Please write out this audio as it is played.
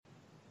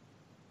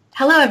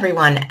Hello,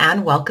 everyone,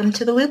 and welcome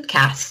to the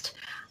Loopcast.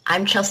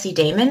 I'm Chelsea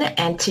Damon,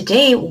 and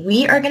today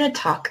we are going to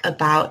talk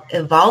about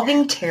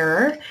evolving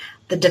terror,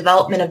 the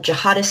development of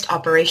jihadist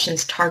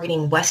operations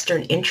targeting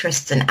Western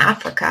interests in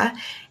Africa,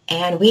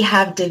 and we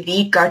have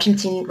David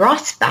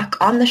Gartenstein-Ross back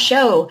on the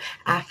show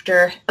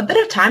after a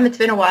bit of time. It's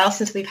been a while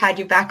since we've had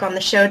you back on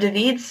the show,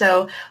 David,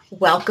 so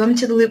welcome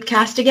to the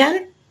Loopcast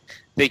again.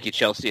 Thank you,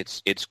 Chelsea.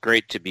 It's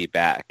great to be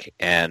back,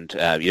 and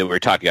we were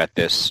talking about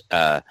this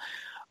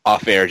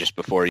off air just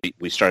before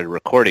we started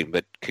recording,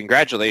 but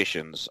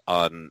congratulations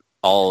on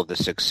all the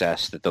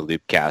success that the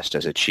Loopcast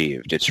has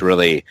achieved. It's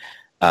really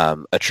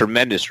a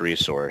tremendous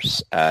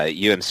resource.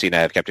 You and Sina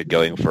have kept it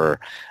going for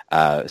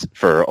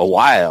a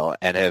while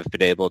and have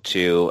been able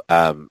to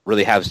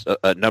really have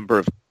a number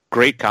of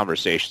great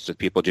conversations with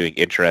people doing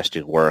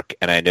interesting work,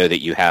 and I know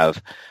that you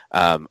have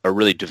a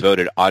really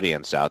devoted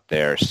audience out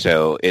there.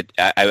 So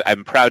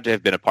I'm proud to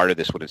have been a part of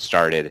this when it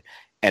started,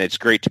 and it's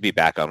great to be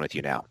back on with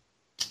you now.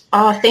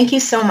 Oh, thank you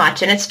so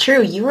much. And it's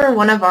true. You were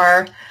one of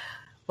our,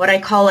 what I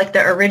call like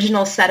the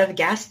original set of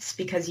guests,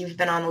 because you've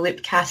been on the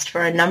Loopcast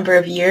for a number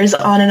of years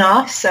on and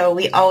off. So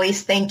we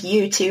always thank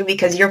you too,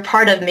 because you're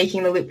part of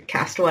making the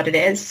Loopcast what it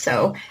is.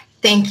 So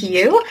thank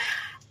you.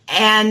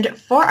 And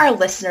for our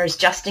listeners,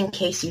 just in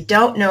case you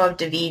don't know of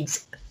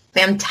David's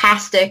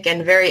fantastic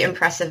and very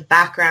impressive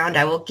background,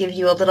 I will give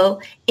you a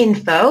little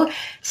info.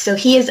 So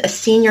he is a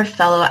senior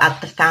fellow at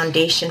the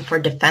Foundation for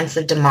Defense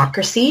of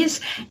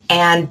Democracies,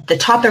 and the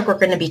topic we're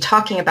going to be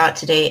talking about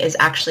today is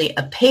actually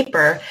a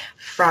paper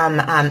from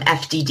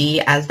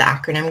FDD, as the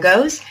acronym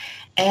goes.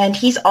 And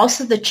he's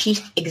also the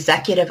Chief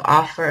Executive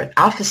Officer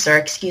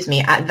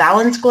at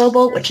Valence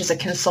Global, which is a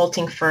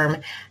consulting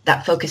firm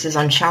that focuses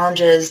on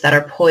challenges that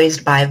are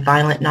posed by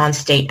violent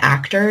non-state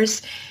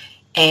actors.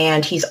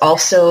 And he's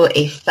also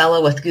a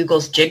fellow with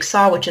Google's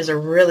Jigsaw, which is a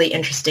really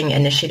interesting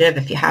initiative.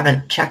 If you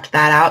haven't checked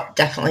that out,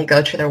 definitely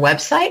go to their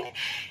website.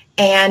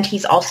 And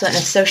he's also an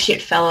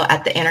associate fellow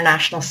at the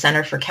International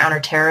Center for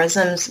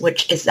Counterterrorism,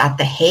 which is at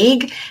The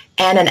Hague,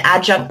 and an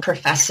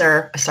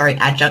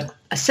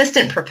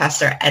assistant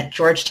professor at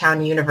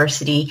Georgetown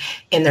University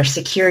in their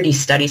security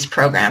studies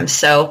program.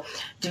 So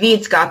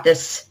David's got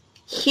this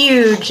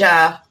huge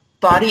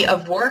body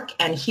of work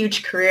and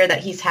huge career that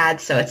he's had,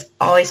 so it's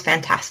always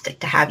fantastic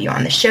to have you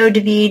on the show,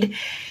 David.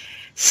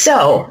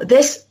 So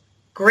this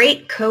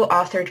great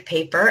co-authored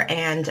paper,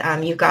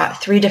 and you've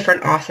got 3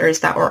 different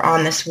authors that were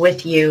on this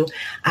with you,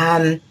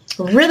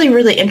 really,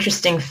 really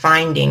interesting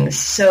findings.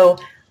 So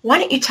why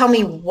don't you tell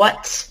me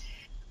what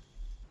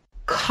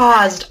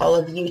caused all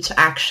of you to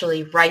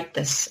actually write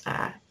this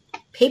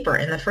paper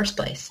in the first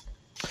place?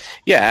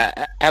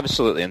 Yeah,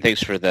 absolutely, and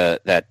thanks for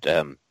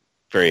that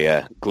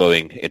very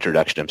glowing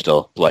introduction. I'm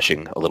still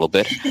blushing a little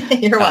bit.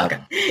 You're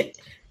welcome.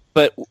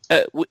 But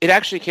it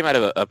actually came out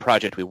of a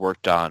project we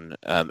worked on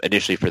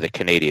initially for the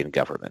Canadian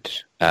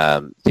government.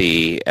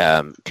 The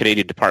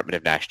Canadian Department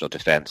of National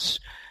Defence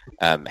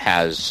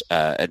has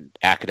an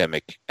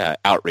academic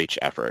outreach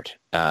effort,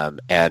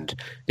 and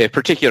they have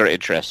particular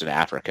interest in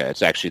Africa.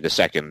 It's actually the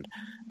second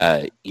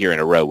year in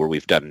a row where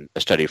we've done a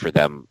study for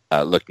them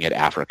looking at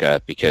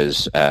Africa,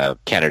 because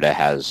Canada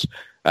has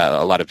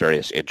a lot of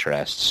various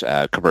interests,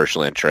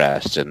 commercial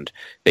interests, and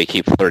they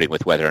keep flirting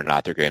with whether or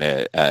not they're going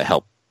to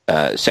help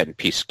send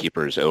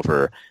peacekeepers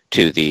over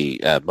to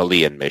the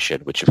Malian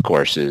mission, which of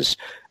course is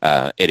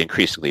an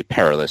increasingly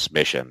perilous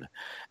mission.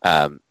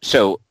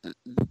 So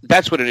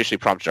that's what initially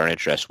prompted our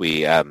interest.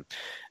 We're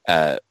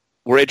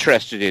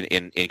interested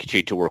in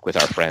continuing to work with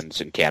our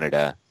friends in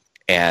Canada,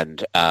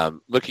 and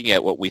looking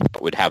at what we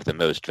thought would have the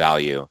most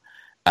value.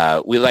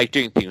 We like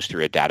doing things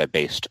through a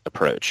data-based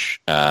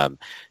approach.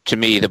 To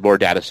me, the more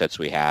data sets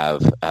we have,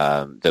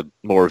 the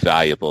more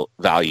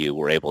value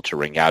we're able to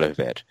wring out of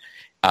it.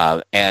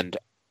 And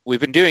we've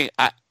been doing.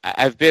 I'm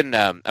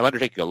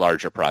undertaking a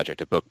larger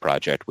project, a book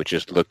project, which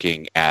is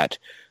looking at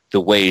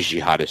the ways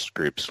jihadist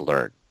groups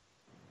learn.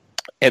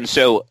 And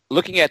so,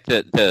 looking at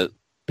the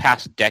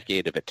past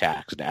decade of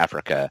attacks in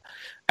Africa,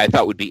 I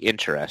thought would be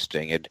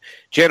interesting. And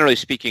generally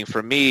speaking,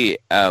 for me,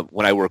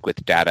 when I work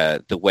with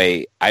data, the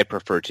way I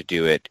prefer to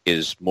do it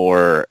is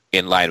more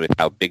in line with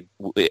how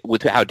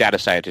data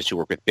scientists who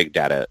work with big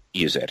data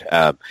use it.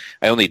 I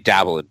only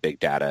dabble in big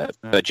data,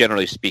 but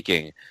generally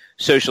speaking,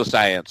 social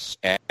science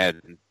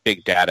and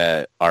big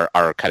data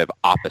are kind of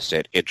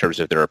opposite in terms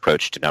of their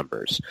approach to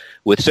numbers.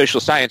 With social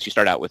science, you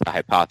start out with a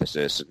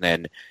hypothesis, and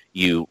then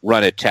you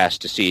run a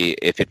test to see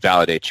if it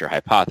validates your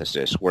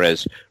hypothesis,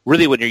 whereas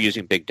really when you're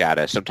using big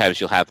data,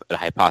 sometimes you'll have a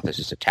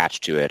hypothesis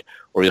attached to it,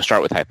 or you'll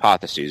start with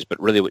hypotheses, but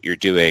really what you're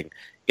doing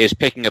is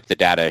picking up the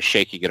data,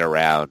 shaking it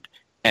around,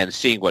 and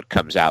seeing what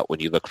comes out when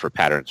you look for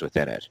patterns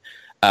within it.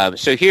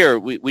 So here,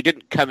 we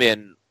didn't come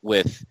in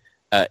with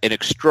an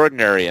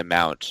extraordinary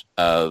amount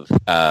of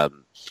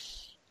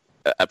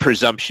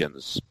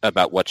presumptions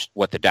about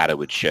what the data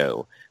would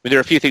show. I mean, there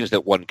are a few things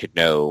that one could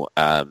know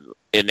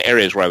in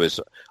areas where I was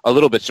a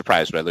little bit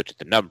surprised when I looked at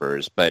the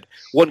numbers, but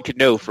one could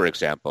know, for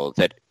example,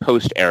 that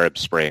post-Arab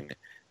Spring,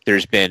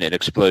 there's been an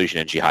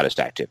explosion in jihadist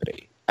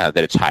activity, that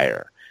it's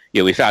higher.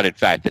 we found, in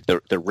fact, that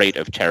the rate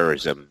of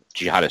terrorism,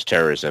 jihadist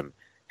terrorism,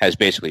 has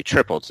basically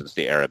tripled since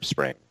the Arab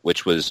Spring,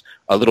 which was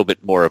a little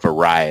bit more of a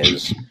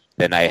rise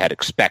than I had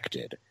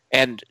expected.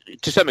 And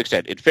to some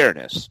extent, in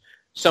fairness,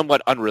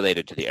 somewhat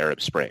unrelated to the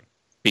Arab Spring,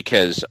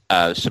 because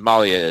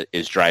Somalia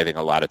is driving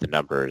a lot of the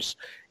numbers,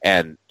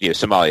 and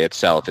Somalia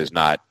itself is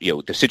not,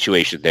 the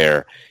situation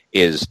there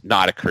is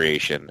not a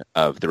creation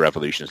of the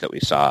revolutions that we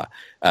saw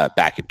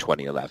back in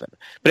 2011.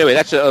 But anyway,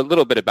 that's a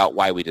little bit about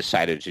why we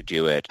decided to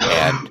do it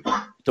and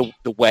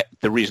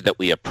the reason that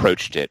we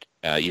approached it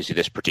using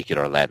this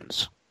particular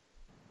lens.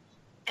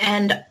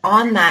 And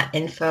on that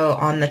info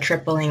on the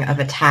tripling of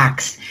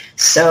attacks,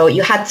 so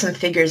you had some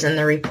figures in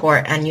the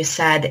report, and you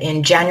said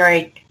in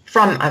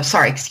from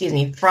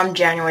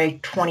January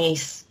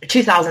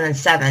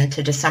 2007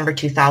 to December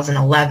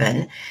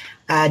 2011,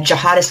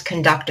 jihadists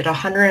conducted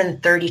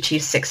 132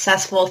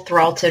 successful,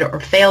 thwarted, or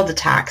failed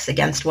attacks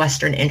against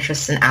Western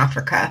interests in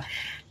Africa.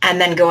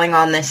 And then going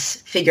on this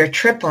figure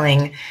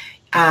tripling,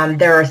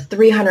 there are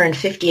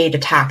 358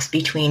 attacks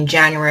between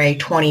January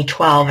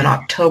 2012 and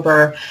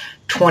October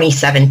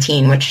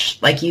 2017, which,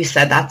 like you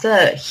said, that's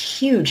a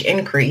huge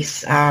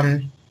increase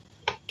in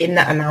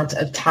the amount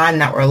of time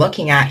that we're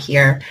looking at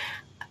here.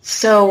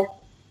 So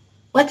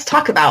let's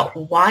talk about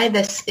why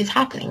this is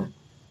happening.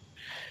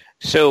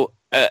 So,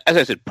 as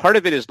I said, part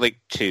of it is linked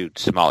to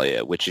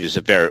Somalia, which is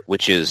a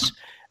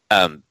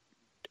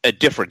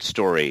different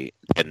story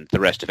than the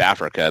rest of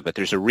Africa, but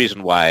there's a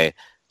reason why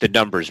the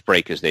numbers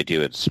break as they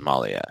do in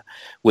Somalia,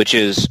 which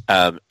is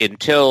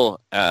until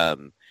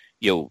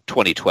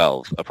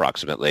 2012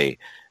 approximately,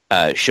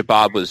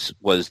 Shabaab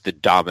was the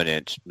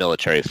dominant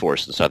military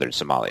force in southern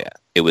Somalia.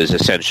 It was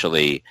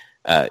essentially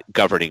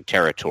governing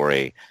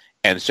territory,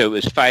 and so it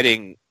was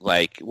fighting,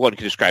 like, one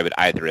could describe it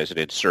either as an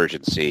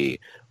insurgency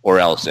or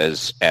else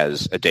as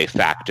a de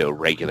facto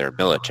regular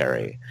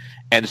military.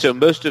 And so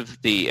most of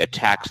the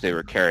attacks they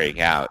were carrying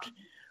out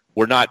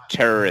were not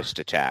terrorist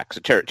attacks.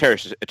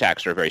 Terrorist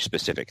attacks are a very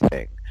specific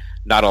thing.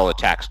 Not all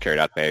attacks carried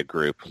out by a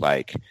group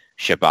like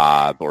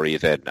Shabaab or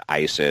even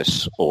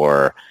ISIS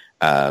or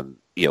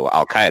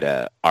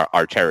Al-Qaeda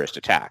are terrorist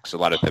attacks. A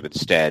lot of them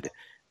instead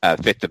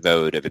fit the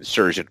mode of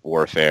insurgent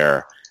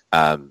warfare.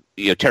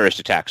 Terrorist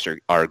attacks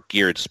are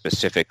geared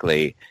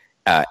specifically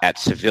at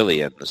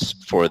civilians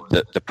for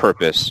the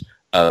purpose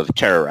of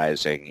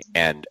terrorizing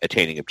and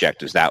attaining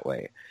objectives that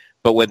way.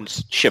 But when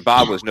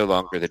Shabaab was no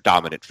longer the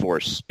dominant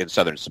force in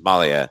southern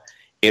Somalia,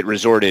 it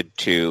resorted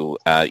to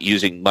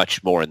using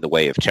much more in the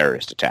way of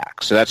terrorist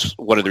attacks. So that's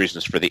one of the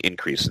reasons for the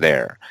increase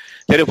there.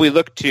 Then if we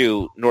look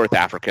to North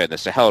Africa and the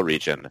Sahel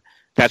region,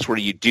 that's where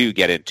you do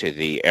get into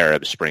the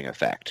Arab Spring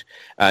effect.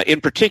 In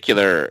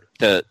particular,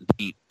 the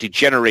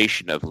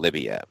degeneration of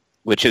Libya,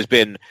 which has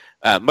been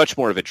much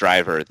more of a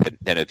driver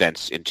than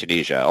events in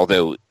Tunisia,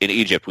 although in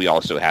Egypt we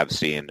also have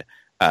seen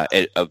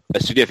a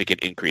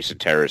significant increase in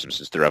terrorism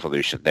since the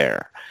revolution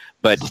there.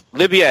 But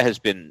Libya has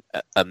been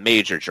a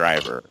major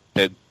driver.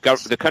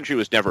 The country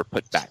was never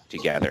put back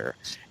together.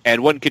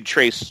 And one could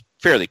trace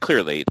fairly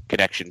clearly the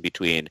connection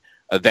between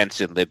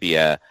events in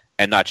Libya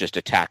and not just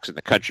attacks in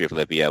the country of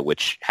Libya,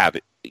 which have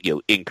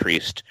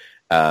increased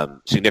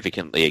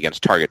significantly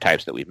against target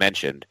types that we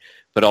mentioned,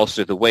 but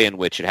also the way in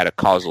which it had a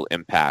causal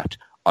impact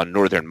on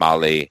northern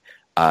Mali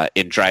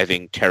in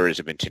driving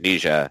terrorism in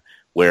Tunisia,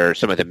 where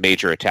some of the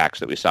major attacks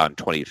that we saw in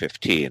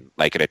 2015,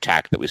 like an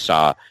attack that we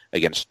saw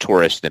against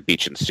tourists in the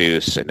beach in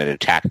Sousse and an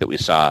attack that we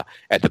saw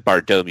at the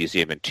Bardo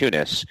Museum in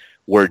Tunis,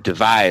 were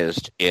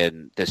devised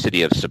in the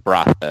city of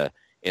Sabratha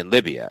in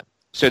Libya.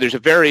 So there's a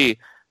very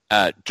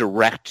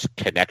direct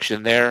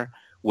connection there,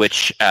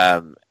 which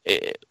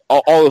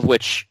all of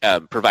which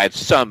provides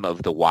some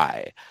of the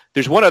why.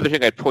 There's one other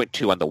thing I'd point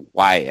to on the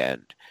why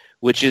end,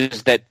 which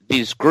is that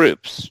these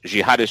groups,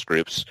 jihadist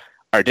groups,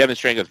 are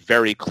demonstrating a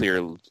very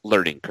clear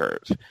learning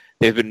curve.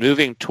 They've been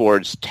moving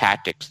towards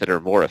tactics that are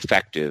more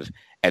effective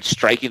at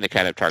striking the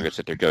kind of targets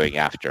that they're going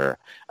after,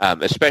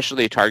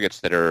 especially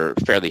targets that are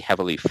fairly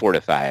heavily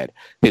fortified,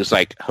 things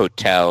like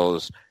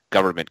hotels,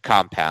 government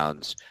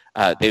compounds.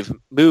 They've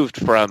moved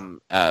from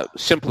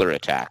simpler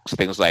attacks,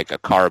 things like a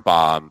car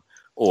bomb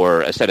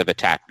or a set of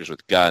attackers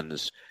with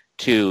guns,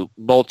 to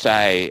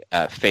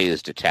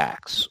multi-phased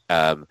attacks.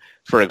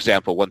 For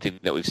example, one thing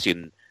that we've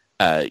seen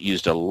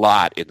used a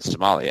lot in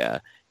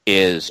Somalia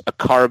is a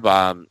car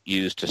bomb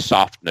used to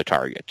soften a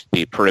target,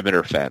 the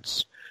perimeter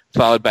fence,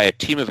 followed by a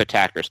team of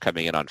attackers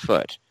coming in on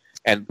foot.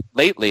 And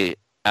lately,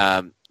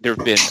 there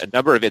have been a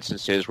number of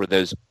instances where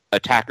those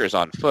attackers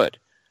on foot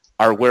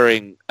are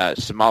wearing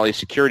Somali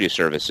security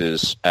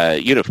services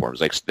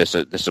uniforms, like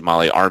the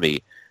Somali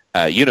army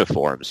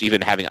uniforms,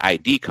 even having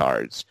ID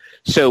cards.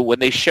 So when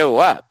they show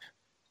up,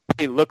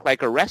 they look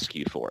like a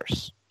rescue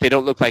force. They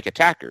don't look like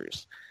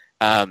attackers.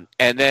 And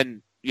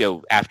then,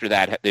 after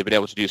that, they've been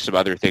able to do some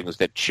other things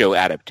that show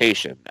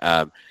adaptation,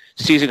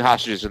 seizing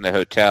hostages in the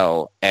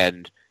hotel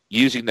and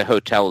using the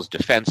hotel's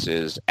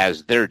defenses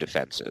as their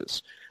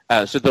defenses.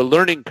 So the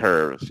learning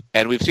curve,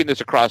 and we've seen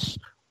this across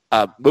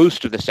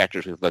most of the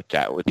sectors we've looked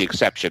at, with the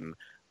exception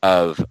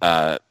of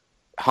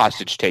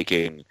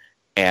hostage-taking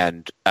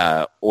and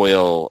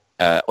oil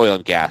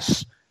and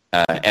gas,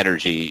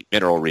 energy,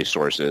 mineral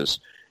resources.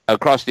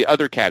 Across the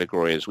other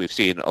categories, we've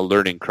seen a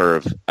learning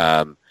curve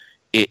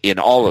in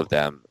all of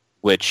them,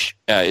 which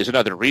is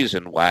another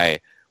reason why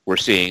we're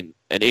seeing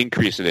an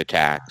increase in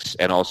attacks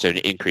and also an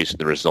increase in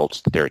the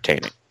results that they're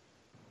attaining.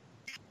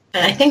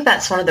 And I think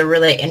that's one of the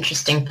really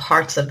interesting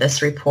parts of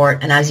this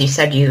report. And as you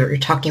said, you're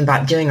talking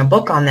about doing a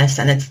book on this,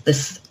 and it's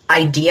this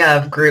idea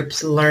of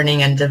groups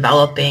learning and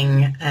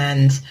developing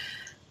and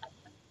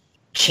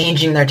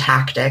changing their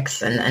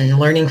tactics and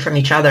learning from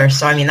each other.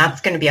 So, I mean, that's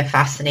going to be a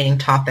fascinating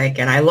topic,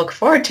 and I look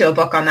forward to a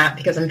book on that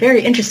because I'm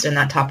very interested in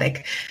that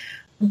topic.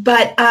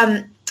 But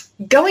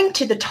going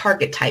to the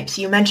target types,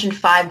 you mentioned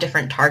 5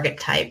 different target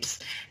types,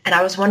 and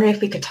I was wondering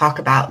if we could talk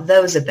about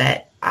those a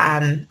bit.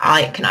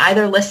 I can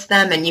either list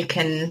them and you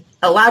can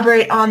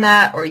elaborate on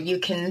that, or you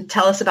can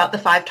tell us about the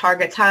 5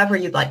 targets, however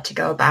you'd like to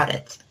go about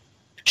it.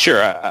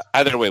 Sure.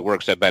 Either way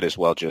works. I might as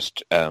well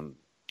just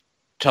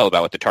tell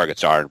about what the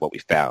targets are and what we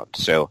found.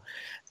 So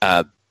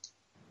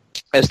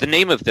as the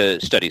name of the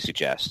study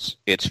suggests,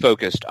 it's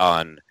focused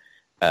on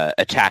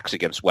attacks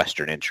against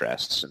Western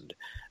interests. And,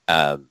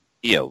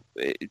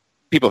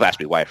 people have asked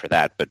me why for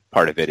that, but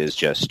part of it is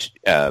just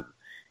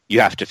you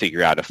have to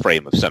figure out a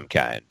frame of some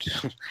kind.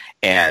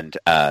 And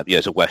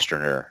as a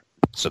Westerner,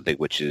 something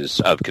which is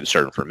of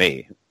concern for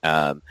me.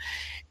 The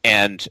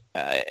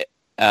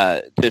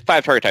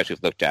 5 target types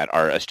we've looked at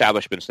are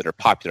establishments that are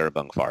popular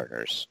among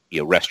foreigners,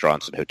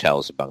 restaurants and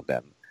hotels among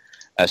them.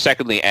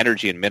 Secondly,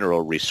 energy and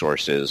mineral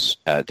resources,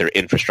 their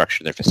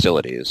infrastructure and their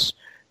facilities.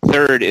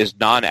 Third is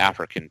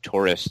non-African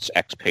tourists,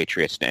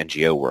 expatriates, and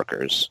NGO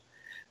workers.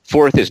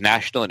 Fourth is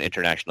national and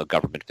international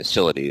government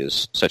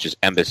facilities, such as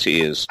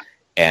embassies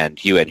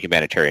and UN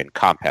humanitarian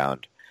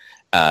compound.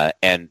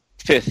 And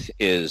fifth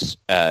is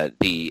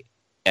the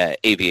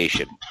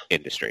aviation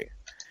industry.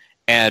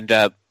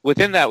 And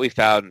within that, we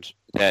found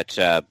that,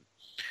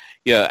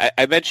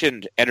 I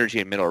mentioned energy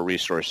and mineral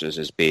resources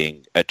as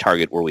being a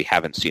target where we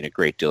haven't seen a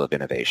great deal of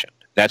innovation.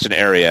 That's an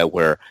area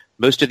where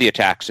most of the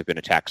attacks have been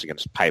attacks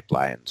against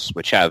pipelines,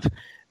 which have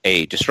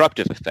a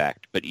disruptive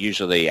effect, but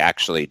usually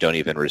actually don't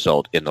even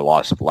result in the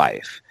loss of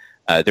life.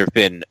 There have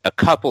been a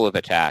couple of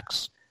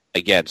attacks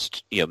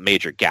against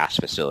major gas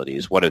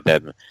facilities, one of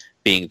them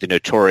being the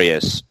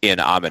notorious In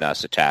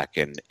Amenas attack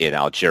in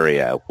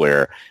Algeria,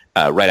 where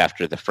right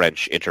after the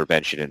French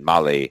intervention in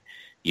Mali,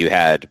 you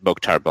had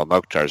Mokhtar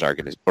Belmokhtar's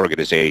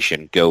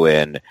organization go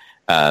in,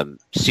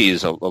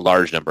 seize a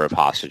large number of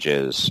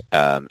hostages,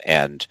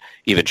 and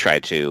even try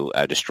to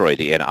destroy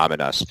the In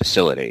Amenas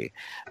facility.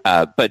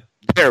 But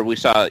there we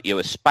saw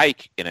a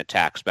spike in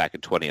attacks back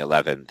in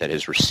 2011 that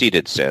has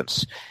receded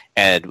since,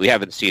 and we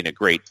haven't seen a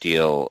great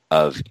deal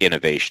of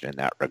innovation in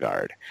that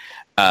regard.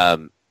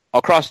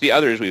 Across the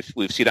others,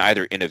 we've seen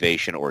either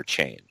innovation or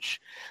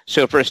change.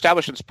 So for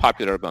establishments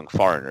popular among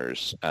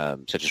foreigners,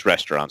 such as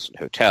restaurants and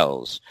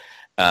hotels,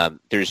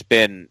 there's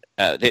been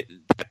that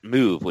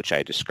move, which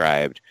I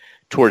described,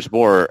 towards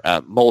more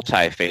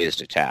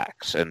multi-phased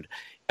attacks. And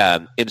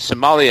in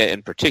Somalia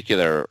in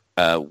particular,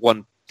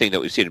 one thing that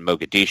we've seen in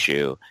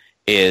Mogadishu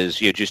is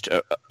just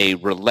a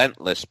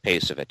relentless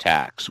pace of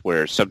attacks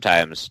where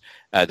sometimes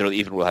there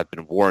even will have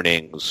been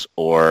warnings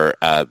or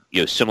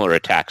similar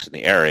attacks in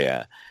the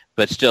area,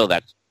 but still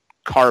that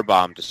car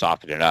bomb to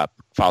soften it up,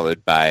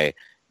 followed by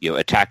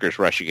attackers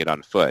rushing in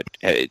on foot.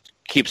 It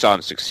keeps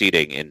on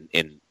succeeding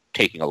in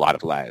taking a lot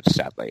of lives,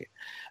 sadly.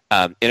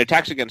 In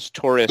attacks against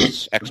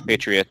tourists,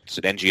 expatriates,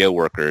 and NGO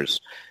workers,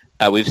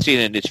 we've seen,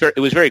 and it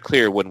was very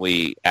clear when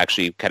we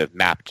actually kind of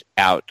mapped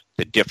out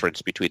the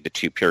difference between the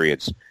 2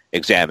 periods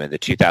examined, the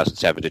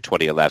 2007 to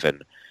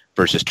 2011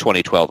 versus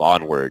 2012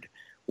 onward.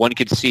 One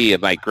could see a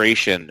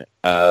migration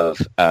of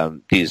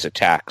these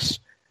attacks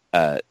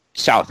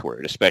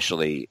southward,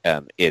 especially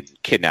in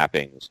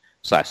kidnappings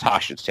 /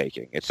 hostage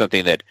taking. It's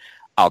something that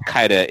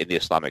Al-Qaeda in the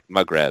Islamic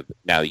Maghreb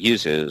now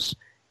uses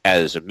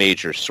as a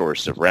major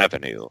source of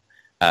revenue.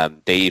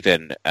 They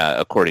even,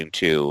 according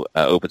to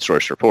open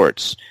source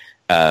reports,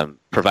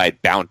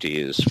 provide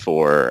bounties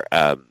for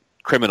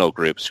criminal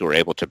groups who are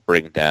able to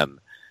bring them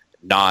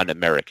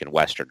non-American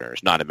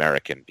Westerners,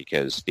 non-American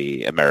because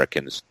the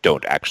Americans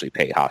don't actually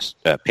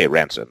pay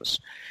ransoms.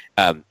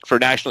 For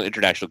national and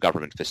international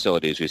government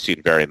facilities, we've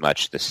seen very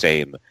much the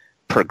same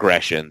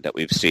progression that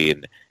we've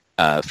seen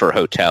for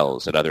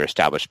hotels and other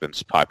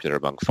establishments popular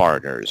among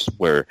foreigners,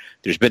 where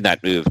there's been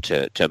that move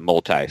to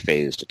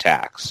multi-phased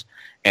attacks.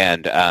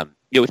 And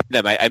with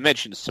them, I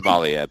mentioned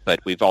Somalia, but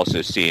we've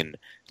also seen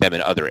them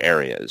in other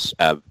areas.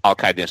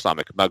 Al-Qaeda in the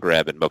Islamic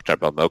Maghreb and Mokhtar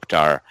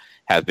Belmokhtar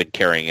have been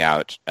carrying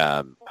out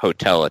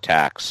hotel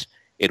attacks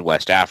in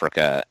West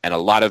Africa, and a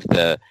lot of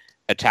the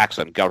attacks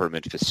on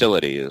government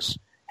facilities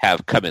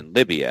have come in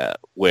Libya,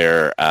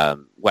 where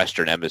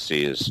Western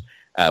embassies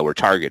were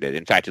targeted.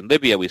 In fact, in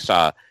Libya, we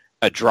saw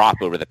a drop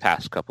over the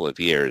past couple of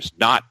years,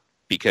 not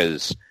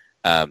because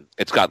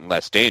it's gotten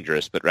less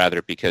dangerous, but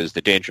rather because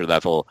the danger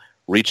level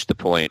reached the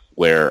point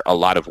where a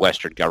lot of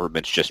Western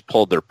governments just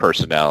pulled their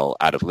personnel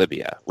out of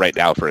Libya. Right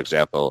now, for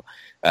example,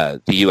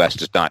 the U.S.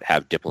 does not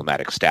have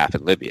diplomatic staff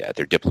in Libya.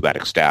 Their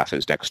diplomatic staff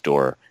is next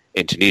door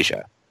in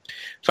Tunisia.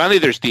 Finally,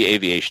 there's the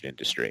aviation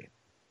industry,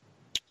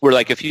 where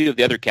like a few of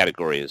the other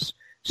categories,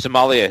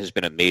 Somalia has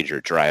been a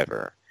major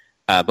driver.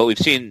 But we've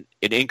seen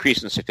an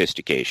increase in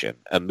sophistication,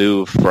 a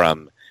move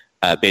from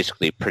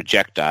basically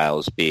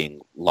projectiles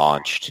being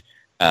launched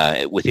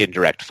with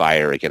indirect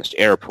fire against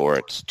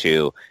airports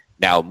to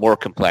now more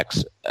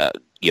complex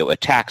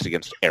attacks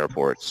against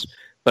airports,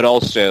 but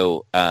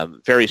also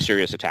very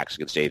serious attacks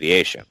against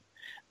aviation.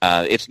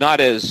 It's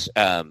not as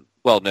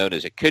well known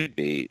as it could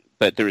be,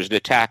 but there was an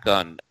attack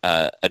on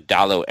a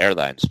Dalo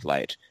Airlines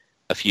flight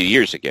a few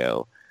years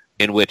ago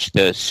in which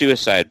the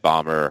suicide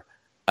bomber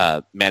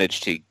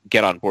managed to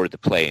get on board the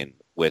plane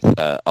with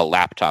a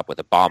laptop with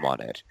a bomb on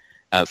it.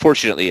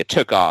 Fortunately, it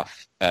took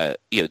off.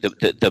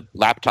 The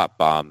laptop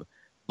bomb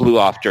blew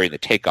off during the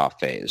takeoff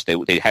phase.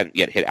 They hadn't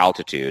yet hit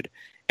altitude,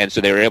 and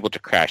so they were able to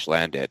crash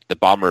land it. The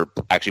bomber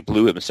actually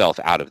blew himself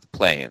out of the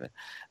plane,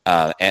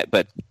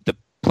 but the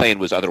plane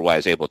was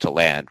otherwise able to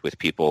land with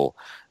people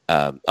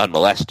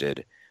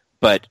unmolested.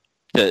 But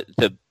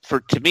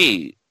to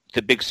me,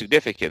 the big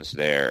significance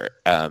there,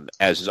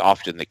 as is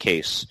often the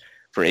case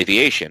for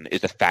aviation,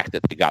 is the fact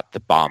that they got the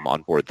bomb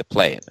on board the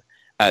plane.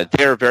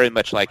 They're very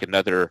much like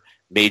another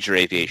major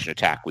aviation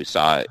attack we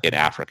saw in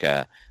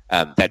Africa,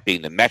 that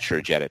being the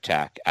Metrojet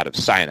attack out of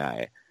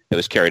Sinai that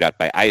was carried out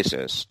by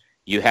ISIS.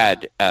 You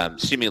had,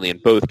 seemingly in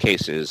both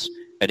cases,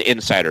 an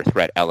insider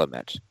threat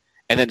element.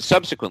 And then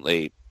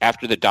subsequently,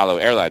 after the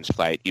Dalo Airlines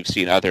flight, you've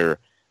seen other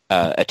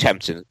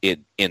attempts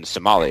in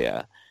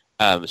Somalia,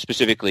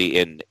 specifically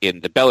in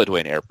the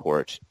Beledweyne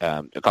airport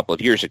a couple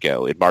of years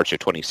ago, in March of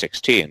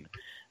 2016.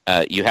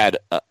 You had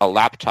a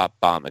laptop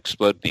bomb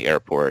explode in the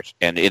airport,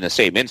 and in the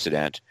same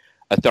incident,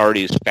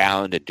 authorities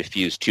found and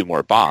defused two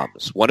more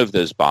bombs. One of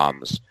those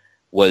bombs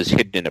was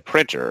hidden in a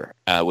printer,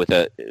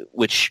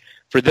 which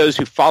for those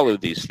who follow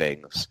these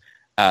things,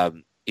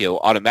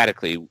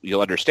 automatically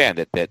you'll understand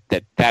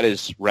that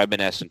is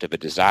reminiscent of a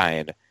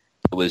design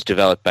that was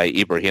developed by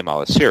Ibrahim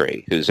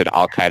al-Asiri, who's an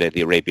al-Qaeda of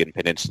the Arabian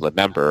Peninsula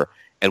member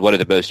and one of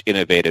the most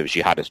innovative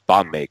jihadist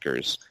bomb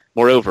makers.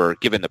 Moreover,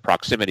 given the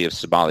proximity of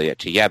Somalia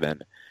to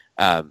Yemen,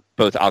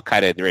 both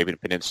al-Qaeda in the Arabian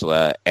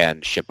Peninsula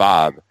and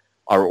Shabab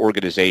are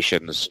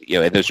organizations,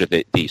 and those are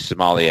the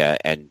Somalia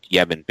and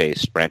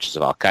Yemen-based branches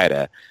of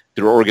al-Qaeda.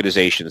 They're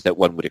organizations that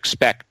one would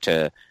expect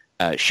to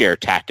share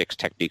tactics,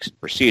 techniques, and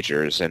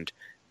procedures, and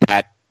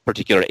that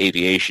particular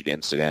aviation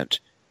incident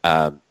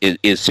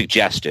is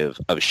suggestive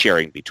of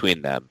sharing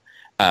between them.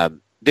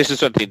 This is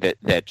something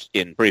that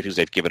in briefings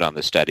I've given on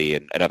the study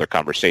and other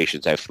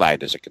conversations I've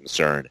flagged as a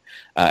concern.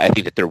 I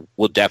think that there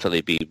will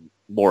definitely be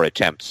more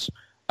attempts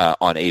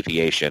on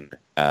aviation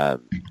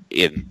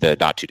in the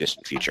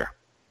not-too-distant future.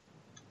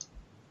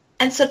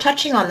 And so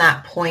touching on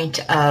that point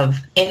of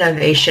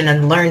innovation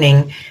and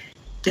learning,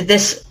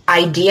 this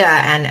idea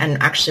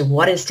and actually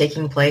what is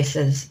taking place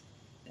is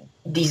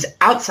these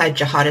outside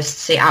jihadists,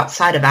 say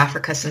outside of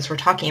Africa, since we're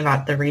talking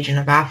about the region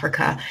of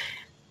Africa,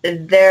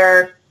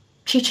 they're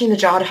teaching the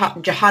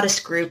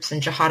jihadist groups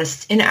and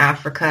jihadists in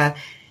Africa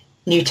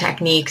new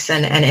techniques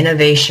and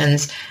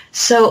innovations.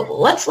 So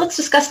let's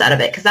discuss that a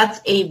bit, because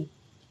that's a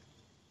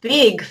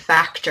big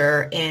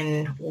factor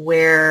in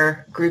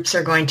where groups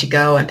are going to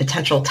go and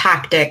potential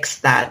tactics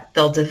that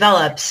they'll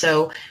develop.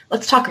 So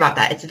let's talk about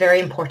that. It's very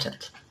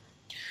important.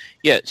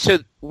 Yeah. So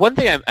one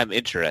thing I'm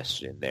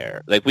interested in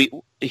there, like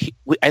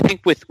I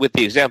think with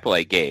the example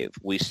I gave,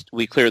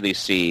 we clearly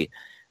see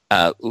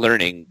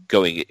learning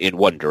going in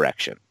one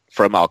direction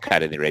from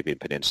Al-Qaeda in the Arabian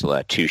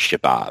Peninsula to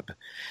Shabab.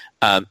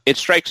 It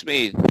strikes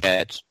me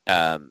that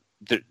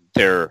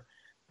there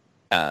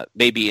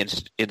may be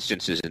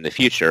instances in the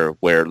future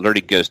where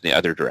learning goes in the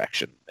other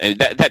direction. And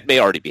that may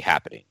already be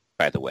happening,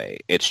 by the way.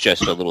 It's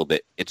just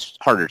it's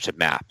harder to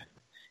map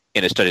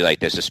in a study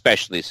like this,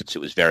 especially since it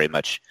was very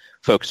much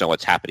focused on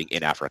what's happening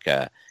in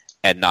Africa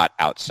and not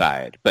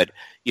outside. But,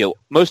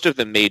 most of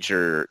the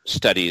major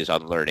studies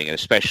on learning, and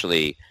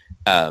especially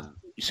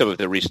some of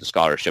the recent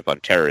scholarship on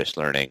terrorist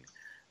learning,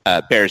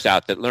 bears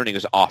out that learning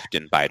is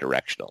often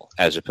bidirectional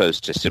as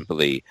opposed to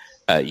simply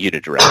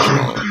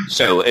unidirectional.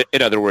 So,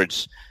 in other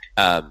words,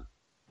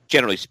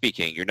 generally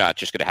speaking, you're not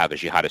just going to have a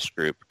jihadist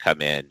group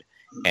come in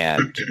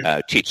and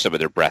teach some of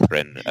their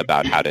brethren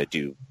about how to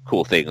do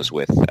cool things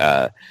with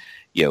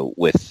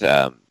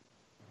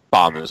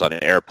bombs on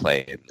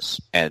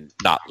airplanes and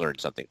not learn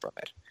something from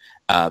it.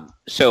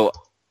 So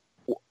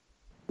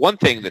one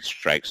thing that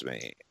strikes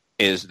me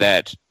is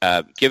that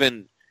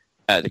given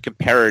the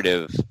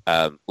comparative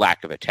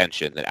lack of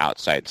attention that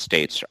outside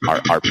states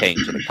are paying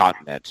to the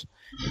continent,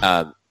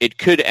 it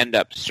could end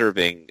up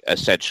serving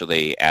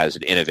essentially as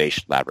an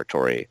innovation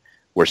laboratory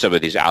where some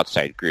of these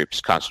outside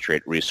groups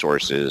concentrate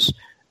resources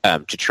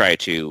to try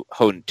to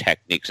hone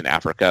techniques in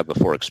Africa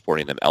before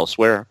exporting them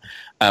elsewhere.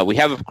 We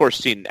have, of course,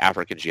 seen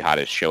African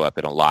jihadists show up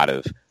in a lot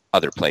of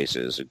other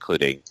places,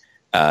 including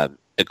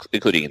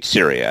including in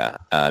Syria.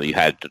 You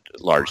had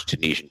a large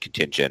Tunisian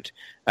contingent.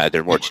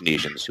 There are more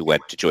Tunisians who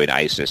went to join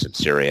ISIS in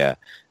Syria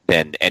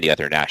than any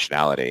other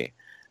nationality.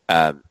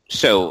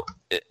 So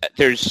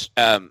there's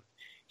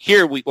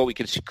here what we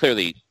can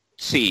clearly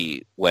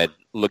see when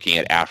looking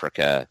at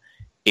Africa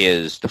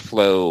is the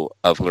flow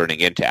of learning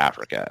into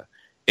Africa.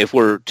 If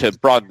we're to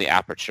broaden the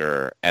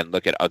aperture and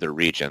look at other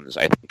regions,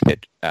 I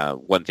think that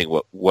one thing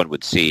what one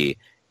would see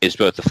is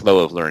both the flow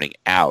of learning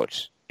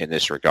out in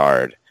this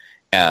regard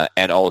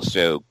and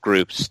also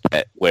groups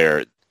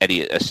where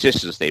any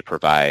assistance they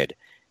provide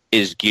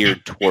is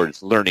geared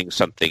towards learning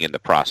something in the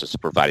process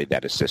of providing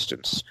that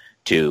assistance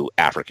to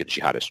African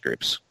jihadist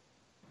groups.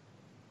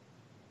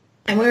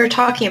 And we were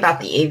talking about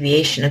the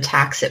aviation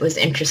attacks. It was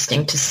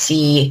interesting to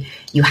see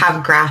you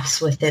have graphs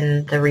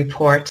within the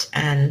report,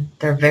 and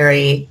they're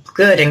very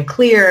good and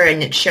clear,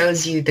 and it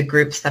shows you the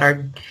groups that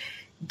are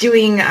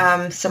doing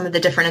some of the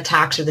different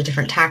attacks or the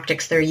different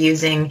tactics they're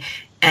using.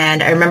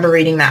 And I remember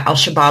reading that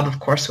Al-Shabaab, of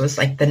course, was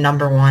like the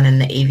number one in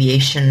the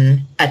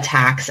aviation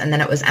attacks. And then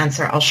it was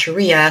Ansar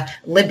al-Sharia,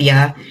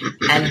 Libya,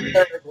 and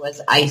third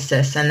was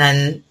ISIS. And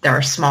then there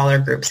are smaller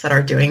groups that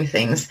are doing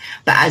things.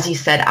 But as you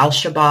said,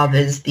 Al-Shabaab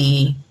is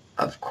the,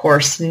 of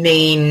course,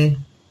 main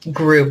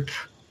group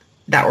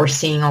that we're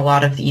seeing a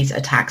lot of these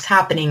attacks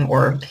happening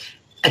or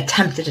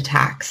attempted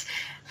attacks.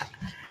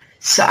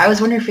 So I was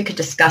wondering if we could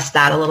discuss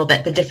that a little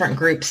bit, the different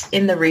groups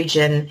in the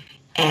region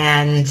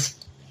and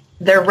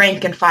their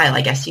rank and file,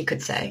 I guess you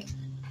could say.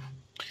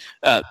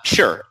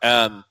 Sure.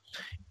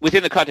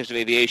 Within the context of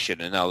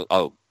aviation, and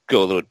I'll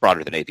go a little bit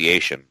broader than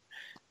aviation,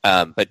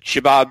 but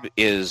Shabab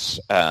is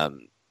a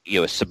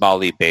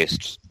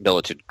Somali-based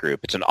militant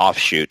group. It's an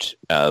offshoot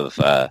of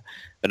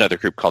another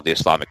group called the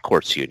Islamic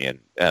Courts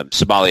Union.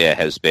 Somalia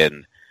has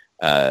been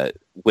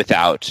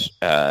without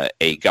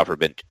a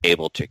government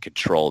able to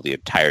control the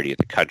entirety of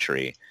the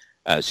country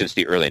since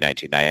the early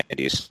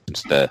 1990s,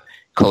 since the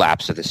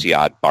collapse of the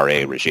Siad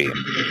Barre regime.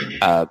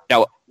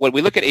 Now, when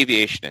we look at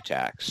aviation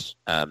attacks,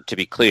 to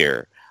be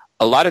clear,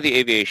 a lot of the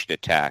aviation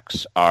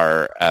attacks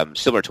are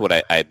similar to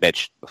what I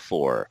mentioned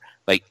before,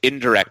 like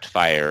indirect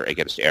fire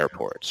against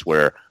airports,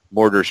 where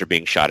mortars are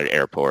being shot at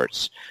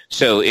airports.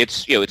 So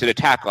it's an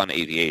attack on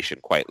aviation,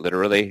 quite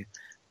literally,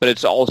 but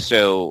it's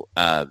also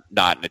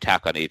not an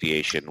attack on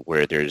aviation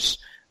where there's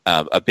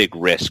a big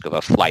risk of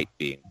a flight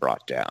being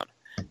brought down.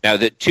 Now,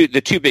 the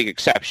two big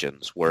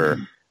exceptions were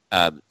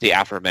the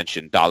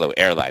aforementioned Dalo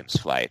Airlines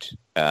flight,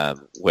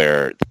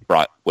 where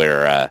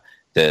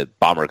the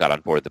bomber got on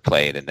board the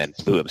plane and then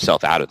flew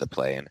himself out of the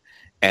plane,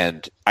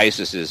 and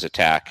ISIS's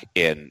attack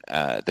in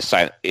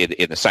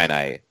the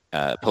Sinai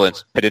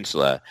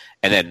Peninsula,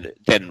 and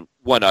then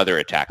one other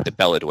attack, the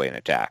Beledweyne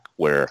attack,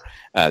 where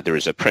there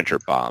was a printer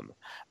bomb.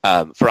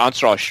 For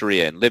Ansar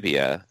al-Sharia in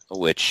Libya,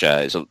 which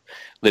is a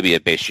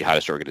Libya-based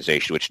jihadist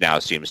organization, which now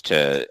seems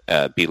to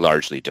be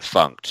largely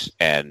defunct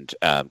and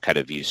kind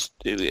of used,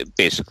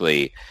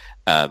 basically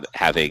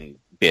having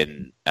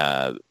been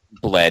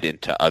bled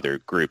into other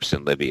groups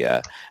in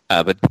Libya.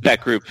 But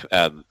that group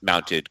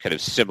mounted kind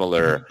of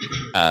similar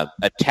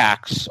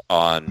attacks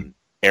on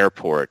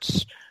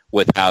airports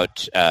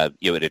without an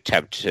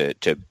attempt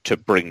to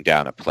bring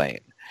down a plane.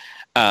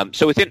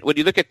 So when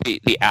you look at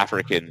the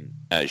African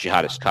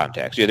jihadist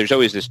context, there's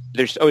always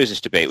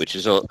this debate, which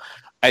is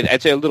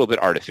I'd say a little bit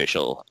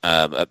artificial,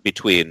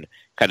 between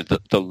kind of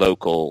the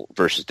local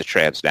versus the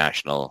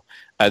transnational.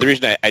 The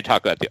reason I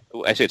talk about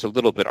I say it's a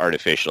little bit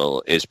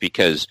artificial is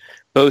because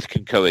both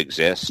can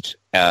coexist,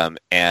 and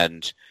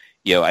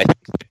I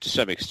think to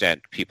some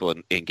extent people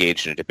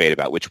engage in a debate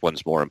about which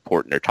one's more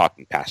important. They're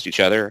talking past each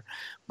other.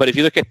 But if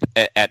you look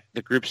at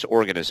the groups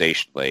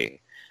organizationally,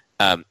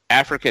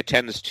 Africa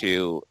tends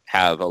to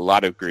have a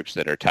lot of groups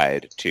that are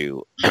tied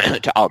to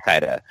to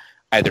Al-Qaeda,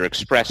 either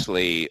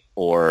expressly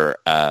or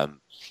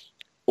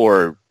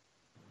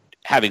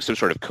having some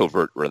sort of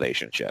covert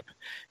relationship.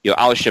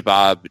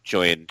 Al-Shabaab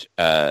joined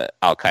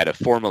Al-Qaeda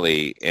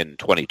formally in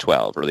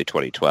 2012, early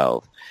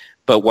 2012,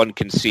 but one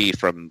can see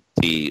from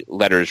the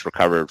letters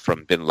recovered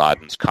from bin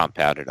Laden's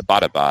compound in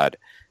Abbottabad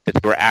that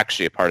they were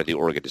actually a part of the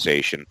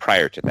organization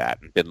prior to that,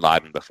 and bin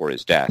Laden, before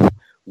his death,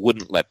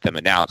 wouldn't let them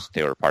announce that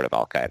they were part of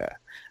Al-Qaeda.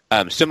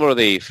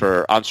 Similarly,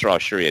 for Ansar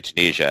al-Sharia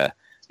Tunisia,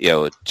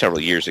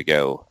 several years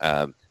ago,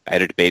 I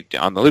had a debate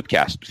on the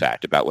Loopcast, in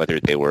fact, about whether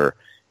they were,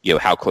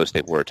 how close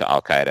they were to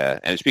Al-Qaeda.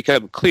 And it's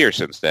become clear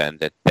since then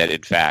that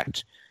in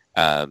fact,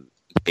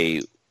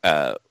 they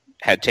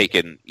had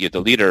taken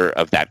the leader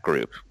of that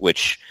group,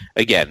 which,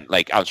 again,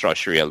 like Ansar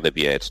al-Sharia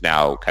Libya, it's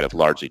now kind of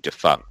largely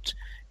defunct.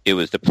 It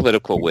was the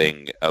political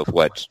wing of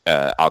what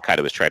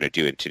Al-Qaeda was trying to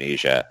do in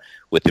Tunisia,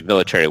 with the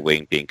military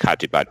wing being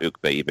Katibat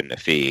Uqba ibn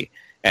Nafi.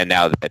 And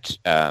now that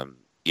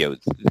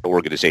the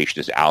organization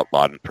is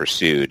outlawed and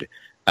pursued,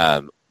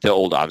 the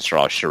old Ansar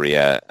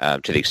al-Sharia,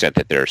 to the extent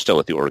that they're still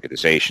with the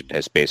organization,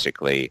 has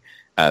basically,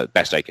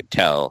 best I can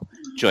tell,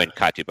 joined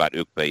Katibat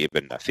Uqba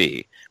ibn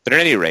Nafi. But at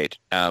any rate,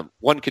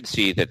 one can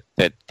see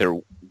that there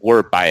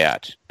were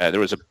bayat. There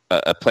was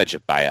a pledge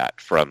of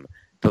bayat from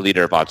the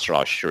leader of Ansar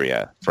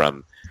al-Sharia,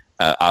 from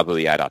Abu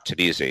Iyad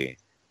al-Tunisi,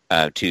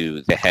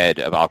 to the head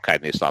of Al-Qaeda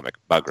in the Islamic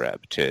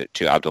Maghreb,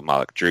 to Abdul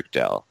Malik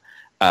Drukdel.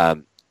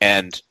 And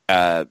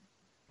then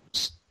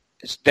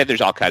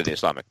there's Al-Qaeda in the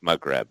Islamic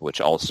Maghreb,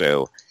 which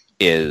also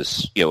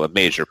is a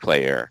major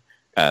player.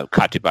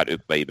 Katibat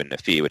Uqba ibn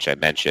Nafi, which I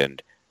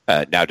mentioned,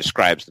 now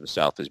describes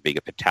himself as being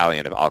a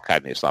battalion of Al-Qaeda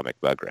in the Islamic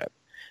Maghreb.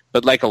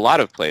 But like a lot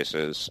of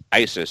places,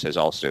 ISIS has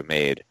also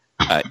made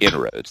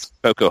inroads.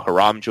 Boko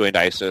Haram joined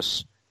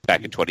ISIS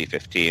back in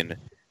 2015.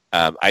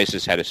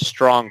 ISIS had a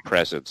strong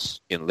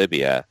presence in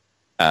Libya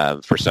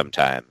for some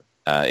time.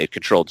 It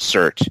controlled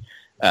Sirte,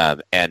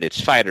 and its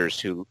fighters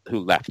who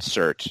left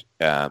Sirte,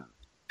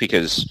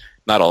 because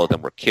not all of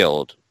them were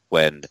killed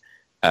when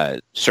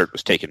Sirte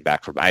was taken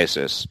back from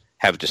ISIS,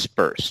 have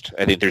dispersed.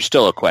 I think there's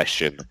still a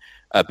question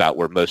about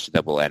where most of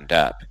them will end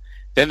up.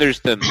 Then there's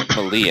the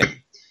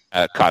Malian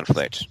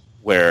conflict,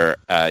 where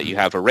you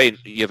have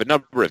a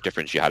number of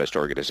different jihadist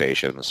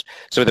organizations.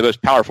 Some of the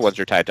most powerful ones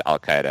are tied to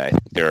Al-Qaeda. I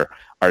think there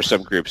are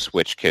some groups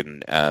which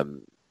can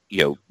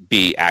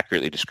be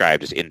accurately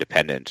described as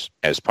independent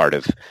as part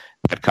of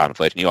that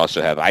conflict. And you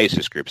also have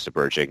ISIS groups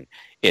emerging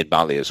in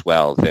Mali as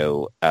well,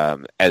 though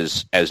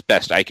as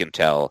best I can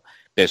tell,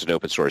 based on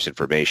open source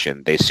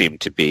information, they seem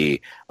to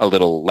be a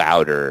little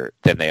louder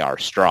than they are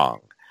strong.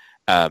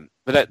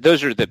 But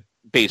those are the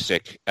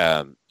basic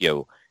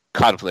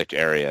conflict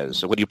areas.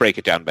 So when you break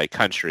it down by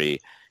country,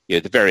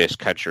 the various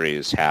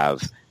countries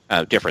have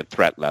different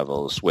threat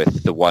levels,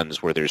 with the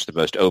ones where there's the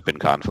most open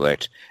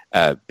conflict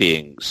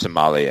being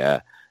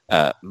Somalia,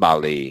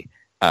 Mali,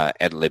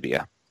 and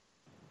Libya.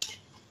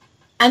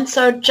 And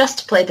so just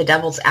to play the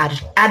devil's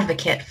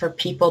advocate for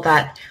people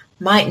that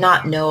might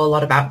not know a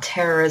lot about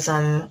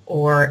terrorism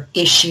or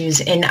issues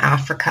in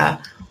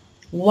Africa,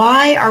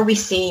 why are we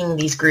seeing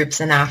these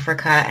groups in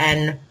Africa,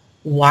 and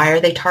why are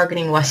they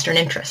targeting Western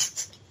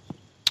interests?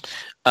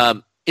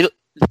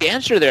 The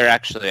answer there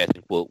actually, I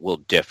think, will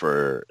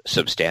differ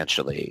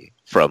substantially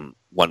from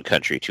one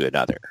country to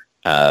another.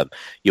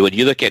 When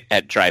you look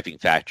at driving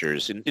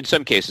factors, in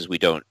some cases we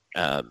don't.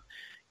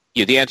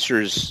 The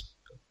answers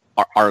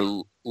are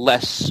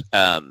less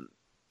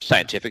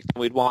scientific than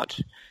we'd want,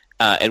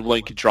 and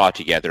one could draw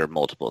together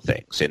multiple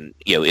things. And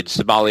in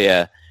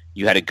Somalia,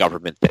 you had a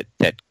government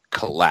that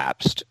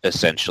collapsed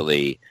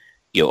essentially,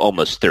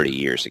 almost 30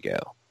 years ago,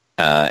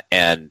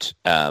 and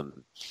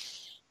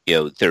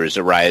there is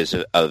a rise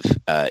of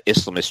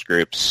Islamist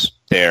groups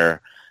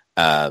there,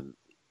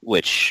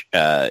 which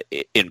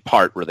in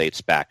part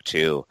relates back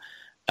to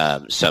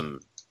some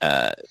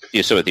of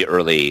the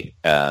early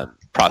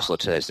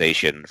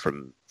proselytization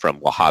from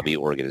Wahhabi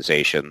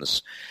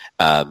organizations.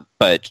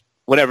 But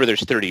whenever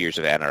there's 30 years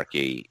of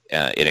anarchy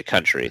in a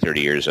country,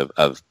 30 years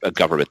of a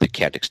government that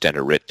can't extend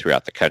a writ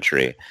throughout the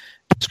country,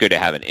 it's going to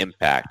have an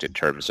impact in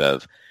terms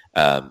of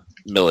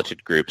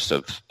militant groups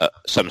of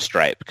some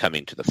stripe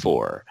coming to the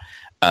fore.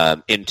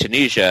 In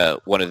Tunisia,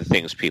 one of the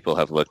things people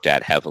have looked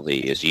at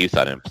heavily is youth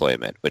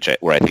unemployment,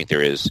 where I think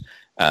there is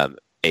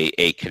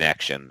a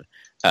connection.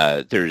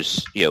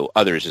 There's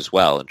others as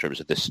well in terms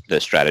of the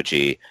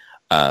strategy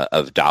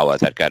of Dawa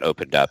that got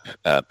opened up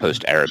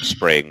post-Arab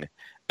Spring.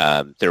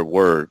 There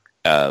were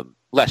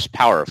less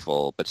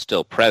powerful but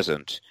still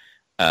present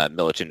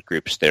militant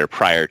groups there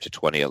prior to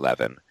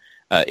 2011.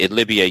 In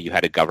Libya, you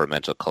had a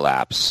governmental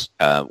collapse,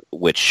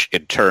 which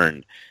in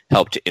turn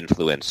helped to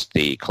influence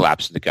the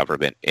collapse of the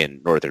government in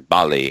northern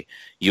Mali.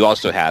 You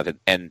also have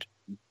an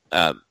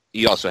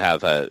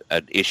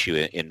issue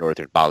in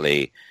northern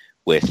Mali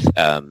with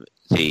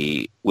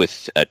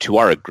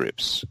Tuareg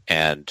groups,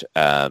 and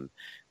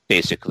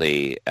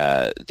basically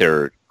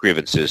their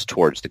grievances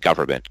towards the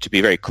government. To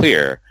be very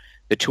clear,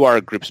 the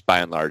Tuareg groups, by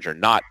and large, are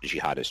not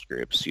jihadist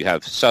groups. You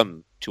have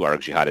some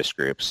Tuareg jihadist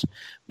groups,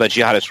 but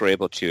jihadists were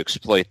able to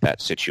exploit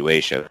that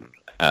situation,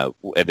 and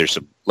there's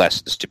some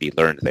lessons to be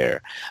learned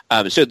there.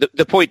 So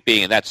the point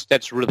being, and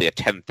that's really a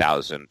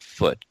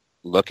 10,000-foot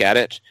look at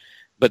it,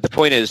 but the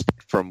point is,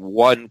 from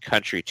one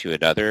country to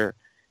another,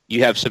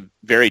 you have some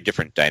very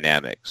different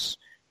dynamics.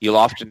 You'll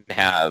often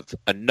have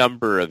a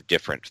number of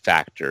different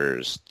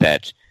factors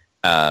that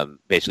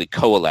basically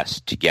coalesce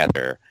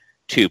together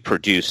to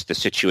produce the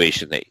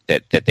situation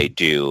that they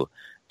do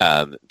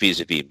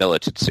vis-a-vis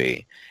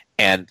militancy.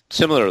 And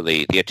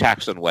similarly, the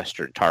attacks on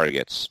Western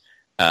targets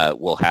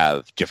will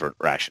have different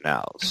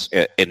rationales.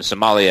 In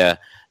Somalia,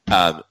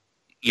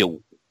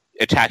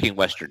 attacking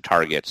Western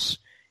targets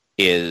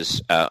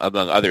is,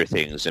 among other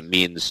things, a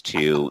means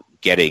to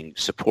getting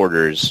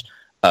supporters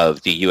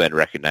of the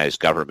UN-recognized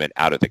government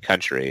out of the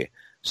country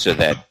so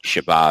that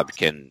Shabab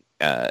can,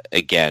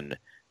 again,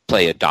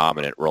 play a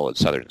dominant role in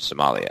southern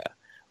Somalia.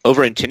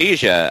 Over in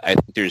Tunisia, I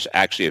think there's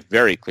actually a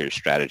very clear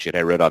strategy, and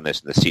I wrote on this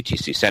in the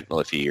CTC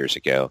Sentinel a few years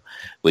ago,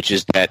 which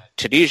is that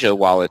Tunisia,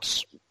 while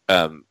it's,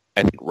 I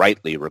think,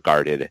 rightly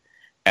regarded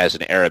as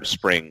an Arab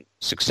Spring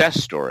success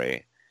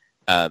story,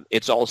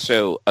 it's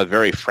also a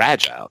very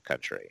fragile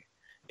country.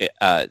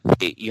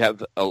 You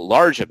have a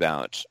large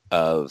amount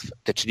of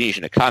the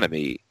Tunisian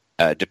economy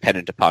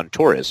dependent upon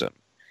tourism,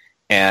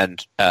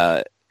 and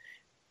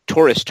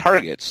tourist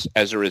targets,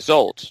 as a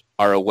result,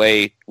 are a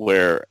way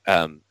where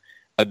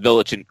a a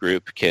militant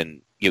group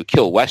can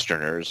kill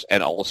Westerners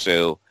and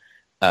also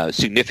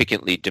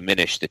significantly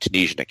diminish the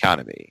Tunisian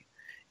economy.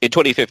 In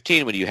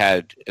 2015, when you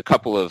had a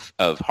couple of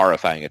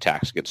horrifying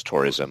attacks against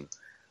tourism,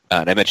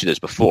 and I mentioned this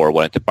before,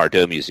 one at the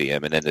Bardot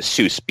Museum, and then the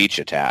Sousse Beach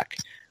attack,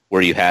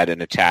 where you had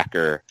an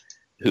attacker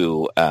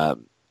who,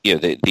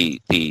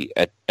 the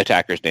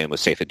attacker's name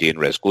was Saifuddin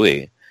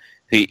Rezgui.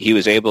 He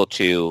was able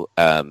to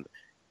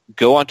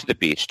go onto the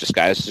beach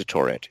disguised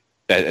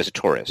as a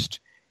tourist.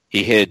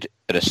 He hid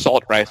an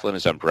assault rifle in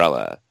his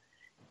umbrella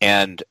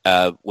and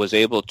was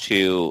able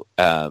to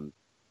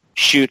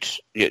shoot,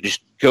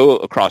 just go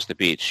across the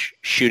beach,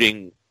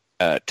 shooting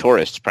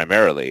tourists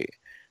primarily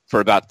for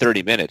about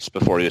 30 minutes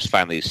before he was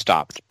finally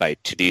stopped by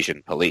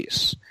Tunisian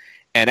police.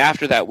 And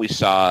after that, we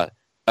saw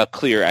a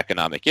clear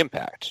economic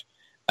impact.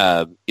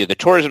 The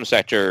tourism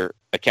sector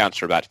accounts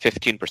for about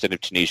 15%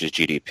 of Tunisia's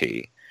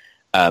GDP.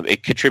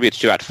 It contributes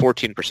to about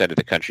 14% of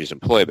the country's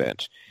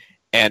employment.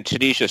 And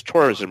Tunisia's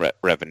tourism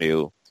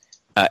revenue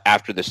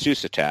after the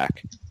Sousse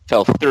attack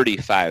fell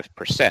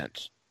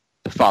 35%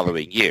 the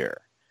following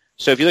year.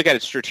 So if you look at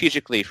it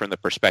strategically from the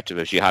perspective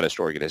of jihadist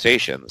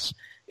organizations,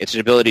 it's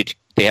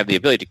they have the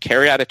ability to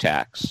carry out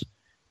attacks.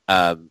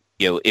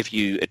 If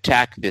you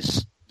attack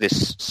this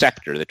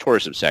sector, the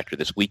tourism sector,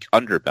 this weak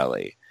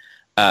underbelly,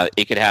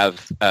 it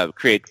could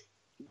create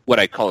what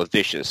I call a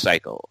vicious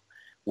cycle,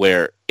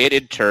 where it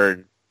in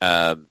turn,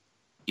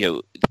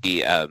 the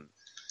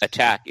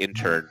attack in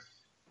turn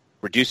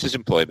reduces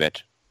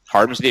employment,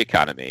 harms the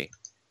economy,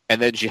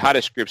 and then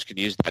jihadist groups can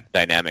use that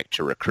dynamic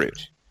to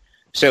recruit.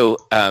 So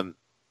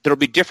there will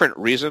be different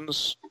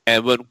reasons,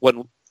 and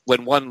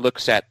when one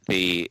looks at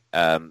the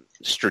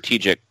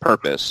strategic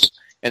purpose,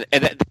 and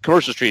the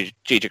commercial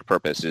strategic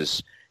purpose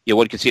is,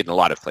 one can see it in a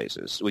lot of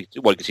places.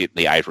 One can see it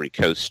in the Ivory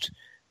Coast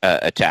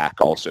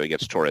attack also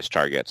against tourist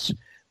targets.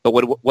 But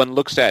when one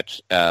looks at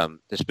the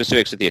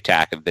specifics of the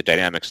attack and the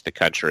dynamics of the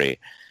country,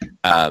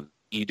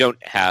 you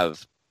don't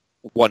have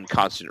one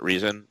constant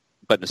reason,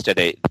 but instead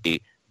they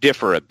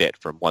differ a bit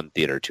from one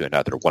theater to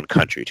another, one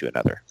country to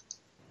another.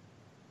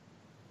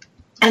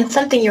 And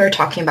something you were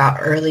talking about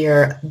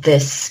earlier,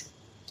 this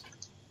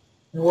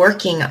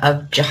working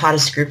of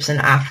jihadist groups in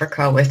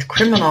Africa with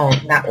criminal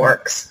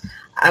networks.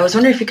 I was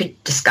wondering if you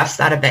could discuss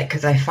that a bit,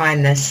 because I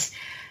find this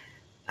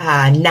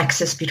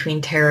nexus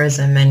between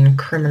terrorism and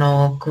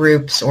criminal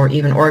groups or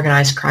even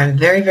organized crime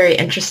very, very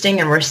interesting,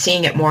 and we're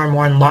seeing it more and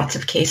more in lots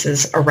of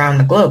cases around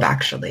the globe,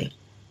 actually.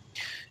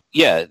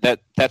 Yeah,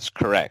 that's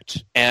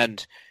correct.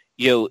 And,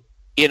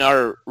 in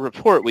our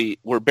report,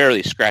 we're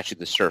barely scratching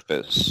the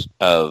surface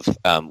of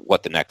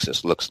what the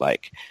nexus looks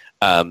like.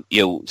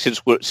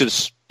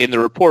 Since in the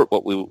report,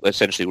 what we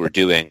essentially were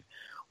doing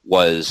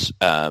was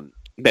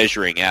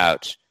measuring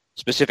out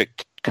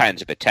specific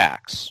kinds of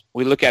attacks.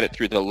 We look at it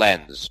through the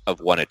lens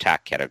of one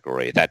attack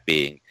category, that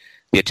being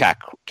the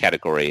attack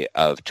category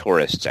of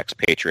tourists,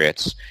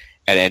 expatriates,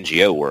 and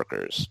NGO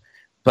workers.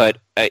 But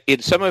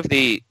in some of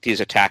these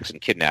attacks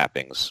and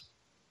kidnappings,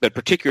 but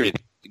particularly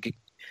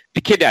the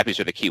kidnappings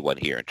are the key one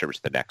here in terms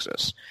of the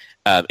nexus.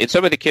 In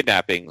some of the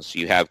kidnappings,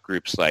 you have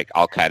groups like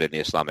Al-Qaeda in the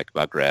Islamic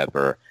Maghreb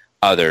or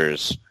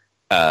others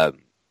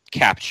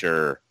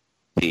capture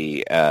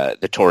the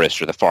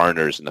tourists or the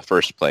foreigners in the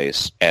first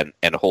place and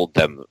hold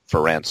them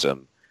for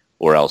ransom,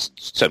 or else in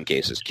some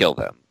cases kill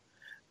them.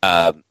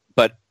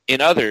 But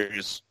in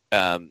others,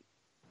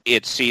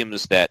 it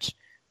seems that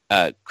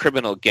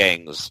criminal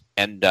gangs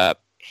end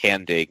up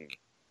handing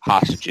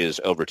hostages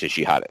over to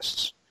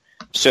jihadists.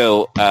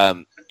 So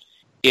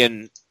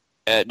in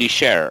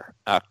Niger,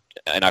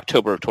 in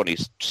October of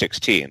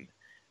 2016,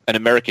 an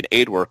American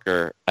aid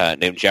worker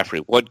named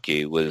Jeffrey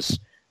Woodkey was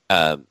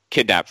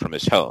kidnapped from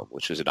his home,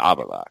 which was in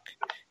Amalak.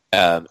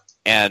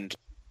 And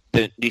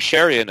the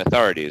Nigerian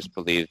authorities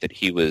believed that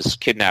he was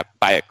kidnapped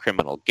by a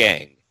criminal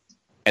gang,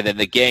 and then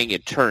the gang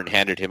in turn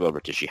handed him over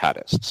to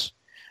jihadists.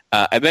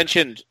 I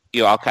mentioned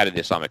Al-Qaeda in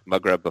the Islamic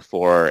Maghreb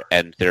before,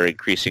 and their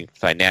increasing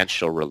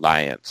financial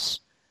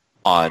reliance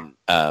on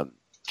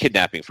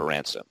kidnapping for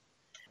ransom.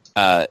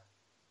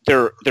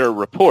 There are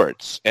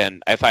reports,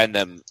 and I find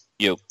them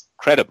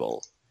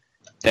credible,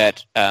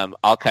 that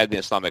Al-Qaeda in the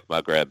Islamic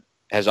Maghreb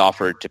has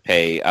offered to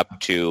pay up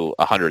to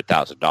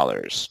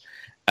 $100,000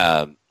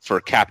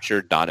 for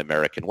captured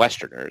non-American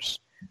Westerners,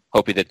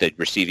 hoping that they'd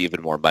receive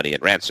even more money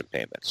in ransom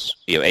payments.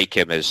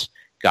 AKIM has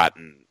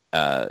gotten,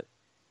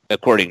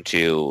 according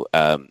to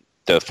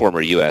the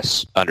former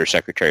U.S.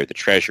 Undersecretary of the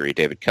Treasury,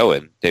 David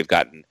Cohen, they've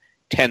gotten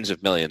tens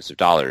of millions of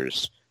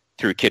dollars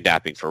through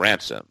kidnapping for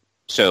ransom.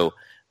 So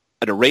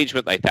an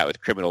arrangement like that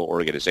with criminal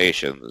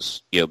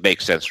organizations,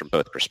 makes sense from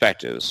both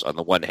perspectives. On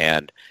the one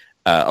hand,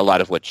 a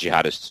lot of what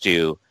jihadists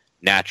do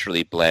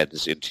naturally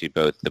blends into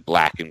both the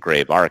black and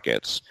gray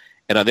markets.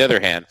 And on the other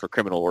hand, for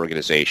criminal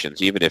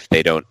organizations, even if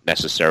they don't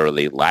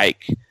necessarily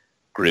like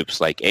groups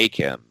like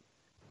AKIM,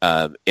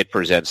 it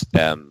presents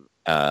them,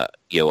 a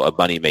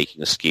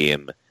money-making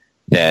scheme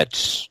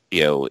that,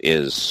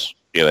 is,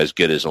 as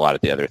good as a lot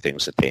of the other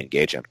things that they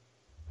engage in.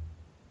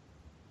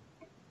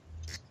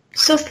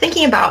 So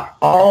thinking about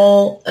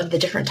all of the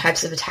different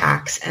types of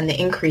attacks and the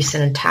increase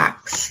in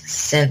attacks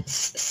since,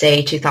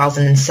 say,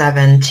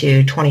 2007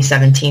 to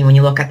 2017, when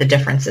you look at the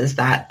differences,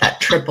 that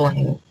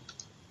tripling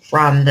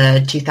from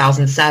the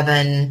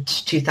 2007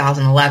 to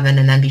 2011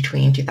 and then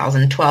between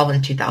 2012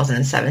 and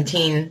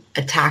 2017,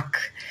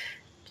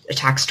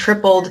 attacks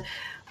tripled.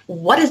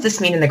 What does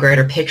this mean in the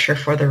greater picture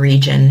for the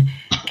region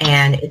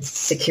and its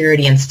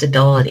security and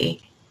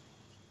stability?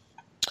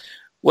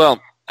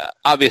 Well,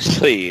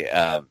 obviously,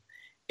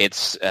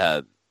 it's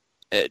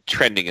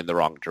trending in the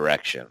wrong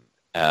direction.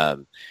 I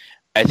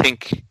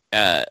think,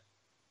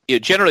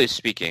 generally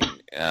speaking,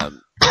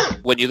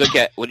 when you're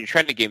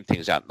trying to game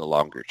things out in the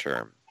longer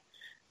term,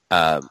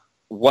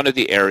 one of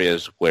the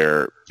areas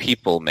where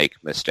people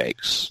make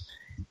mistakes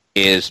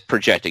is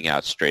projecting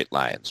out straight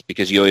lines,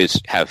 because you always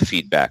have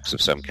feedbacks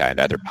of some kind,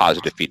 either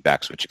positive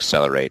feedbacks which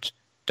accelerate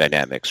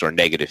dynamics or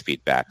negative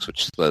feedbacks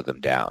which slow them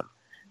down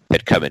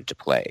that come into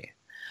play.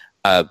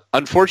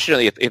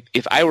 Unfortunately,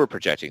 if I were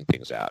projecting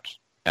things out,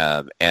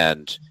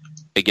 and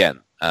again,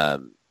 I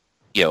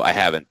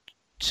haven't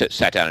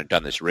sat down and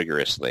done this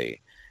rigorously,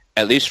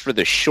 at least for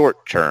the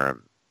short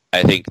term,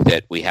 I think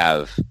that we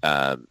have,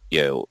 kind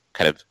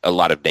of a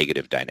lot of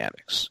negative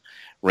dynamics,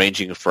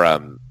 ranging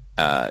from,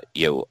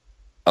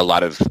 a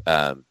lot of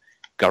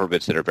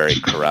governments that are very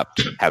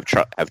corrupt have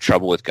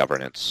trouble with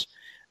governance.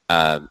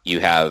 You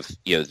have,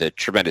 the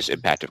tremendous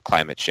impact of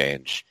climate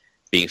change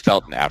being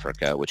felt in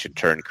Africa, which in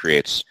turn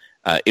creates,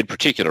 in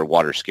particular,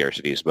 water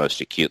scarcities most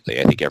acutely.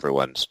 I think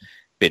everyone's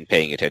been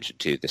paying attention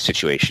to the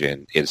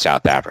situation in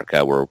South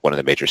Africa, where one of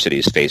the major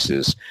cities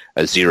faces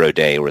a 0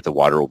 day where the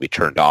water will be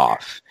turned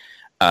off.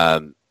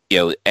 And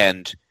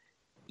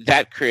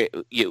that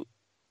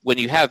when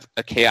you have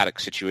a chaotic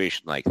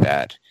situation like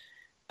that,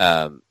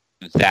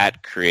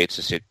 that creates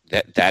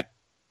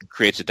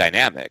a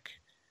dynamic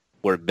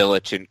where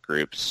militant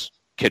groups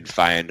can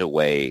find a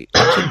way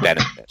to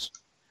benefit.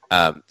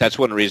 That's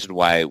one reason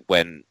why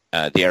when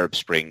the Arab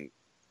Spring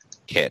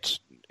hit,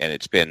 and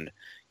it's been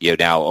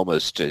now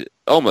almost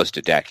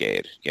a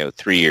decade.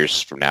 3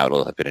 years from now,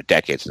 it'll have been a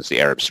decade since the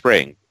Arab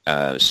Spring.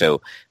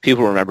 So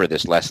people remember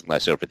this less and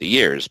less over the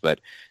years. But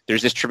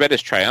there's this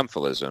tremendous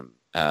triumphalism.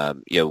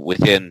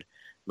 Within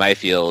my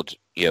field,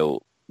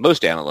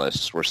 most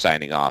analysts were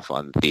signing off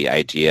on the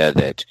idea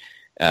that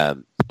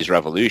these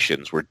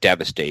revolutions were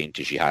devastating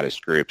to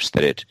jihadist groups,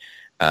 that it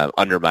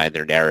undermined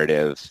their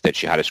narrative, that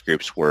jihadist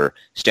groups were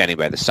standing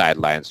by the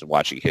sidelines and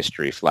watching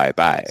history fly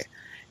by.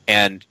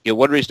 And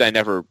one reason I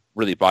never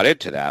really bought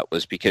into that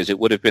was because it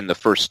would have been the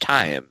first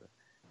time,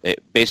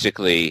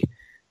 basically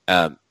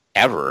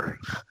ever,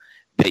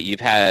 that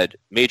you've had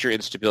major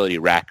instability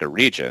rack a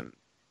region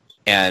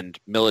and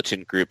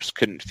militant groups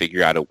couldn't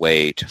figure out a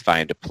way to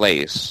find a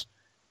place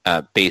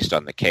based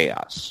on the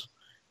chaos.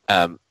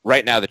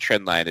 Right now, the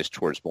trend line is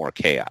towards more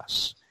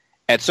chaos.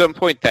 At some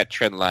point, that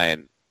trend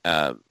line,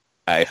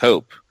 I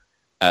hope,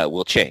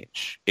 will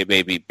change. It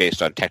may be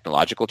based on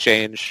technological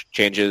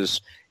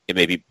changes. It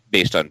may be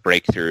based on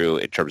breakthrough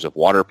in terms of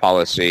water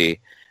policy.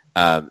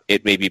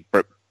 It may be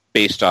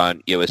based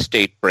on a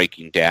state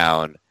breaking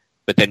down,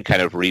 but then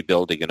kind of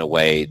rebuilding in a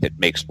way that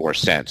makes more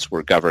sense,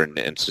 where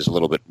governance is a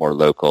little bit more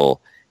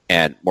local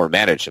and more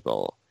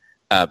manageable.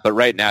 But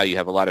right now, you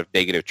have a lot of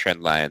negative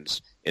trend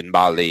lines in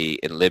Mali,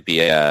 in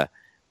Libya,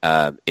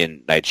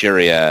 in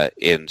Nigeria,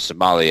 in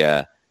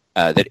Somalia,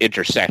 that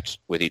intersect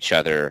with each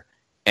other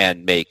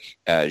and make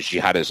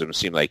jihadism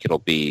seem like it'll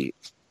be,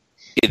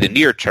 in the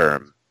near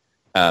term,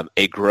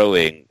 a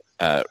growing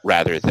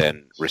rather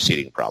than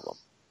receding problem.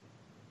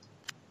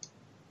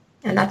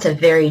 And that's a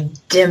very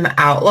dim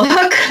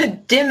outlook,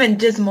 dim and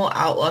dismal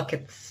outlook.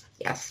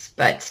 Yes,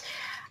 but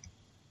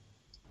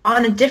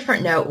on a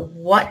different note,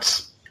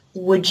 what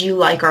would you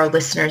like our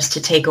listeners to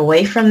take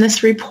away from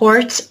this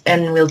report?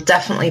 And we'll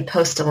definitely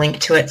post a link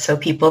to it so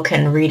people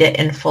can read it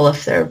in full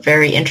if they're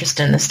very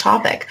interested in this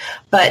topic.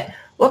 But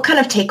what kind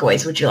of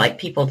takeaways would you like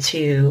people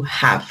to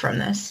have from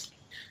this?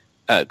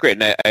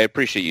 Great, and I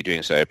appreciate you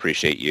doing so. I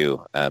appreciate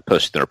you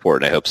posting the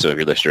report, and I hope some of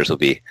your listeners will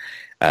be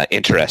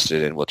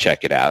interested and will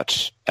check it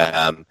out.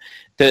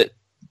 The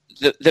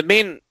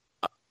main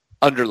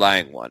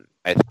underlying one,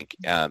 I think,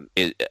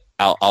 is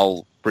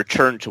I'll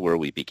return to where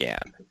we began,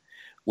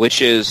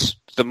 which is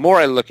the more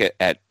I look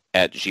at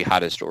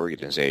jihadist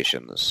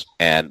organizations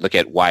and look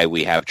at why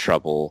we have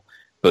trouble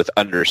both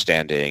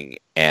understanding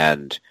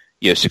and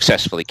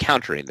successfully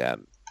countering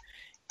them,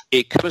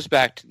 it comes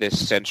back to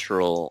this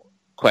central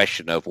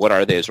question of what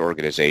are those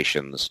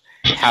organizations,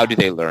 how do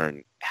they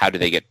learn, how do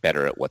they get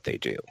better at what they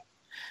do.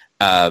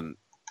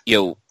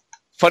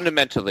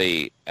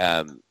 Fundamentally,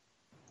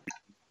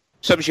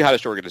 some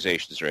jihadist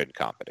organizations are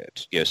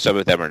incompetent. Some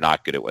of them are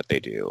not good at what they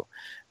do.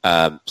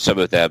 Some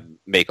of them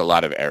make a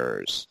lot of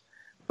errors.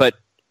 But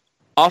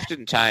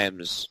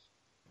oftentimes,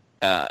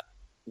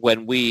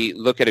 when we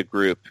look at a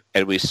group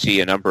and we see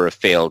a number of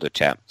failed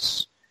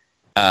attempts,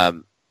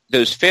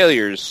 those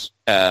failures,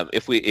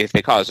 if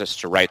they cause us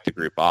to write the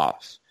group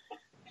off,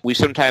 we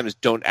sometimes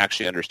don't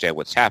actually understand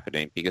what's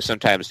happening, because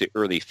sometimes the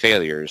early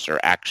failures are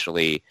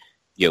actually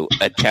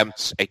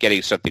attempts at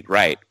getting something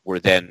right, where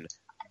then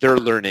they're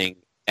learning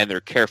and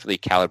they're carefully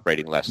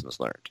calibrating lessons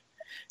learned.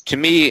 To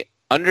me,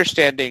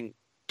 understanding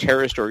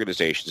terrorist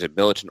organizations and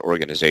militant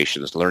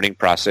organizations' learning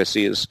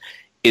processes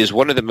is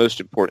one of the most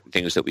important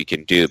things that we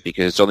can do,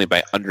 because it's only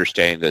by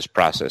understanding those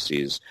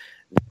processes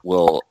that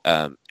we'll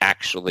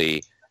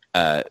actually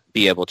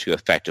be able to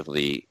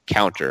effectively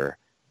counter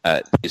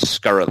these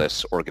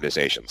scurrilous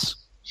organizations.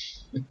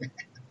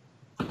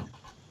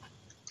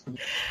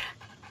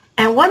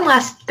 And one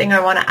last thing I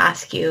want to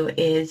ask you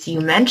is,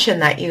 you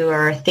mentioned that you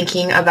are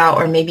thinking about,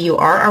 or maybe you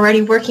are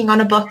already working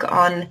on a book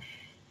on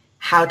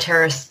how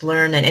terrorists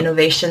learn and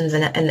innovations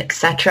and et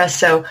cetera.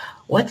 So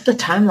what's the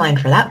timeline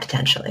for that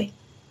potentially?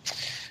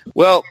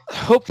 Well,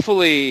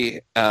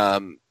 hopefully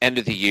end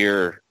of the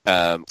year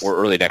or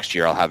early next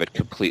year, I'll have it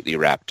completely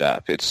wrapped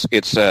up.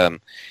 It's.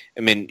 I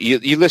mean,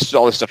 you listed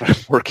all the stuff I'm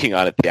working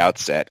on at the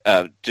outset,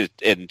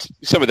 and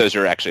some of those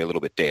are actually a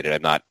little bit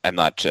dated. I'm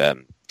not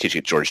teaching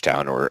at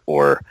Georgetown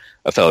or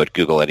a fellow at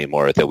Google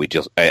anymore, though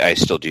I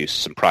still do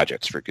some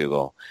projects for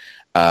Google.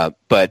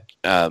 But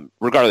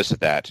regardless of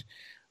that,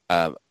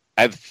 and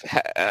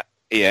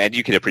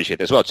you can appreciate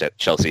this well,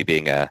 Chelsea,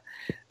 being a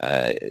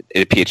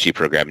PhD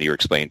program, and you were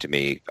explaining to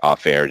me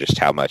off air just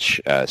how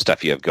much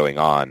stuff you have going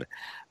on.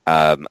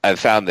 I've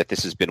found that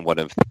this has been one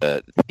of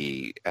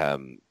the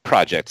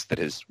projects that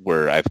is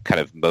where I've kind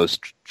of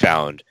most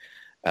found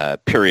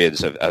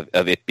periods of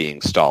it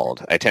being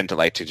stalled. I tend to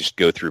like to just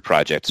go through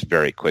projects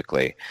very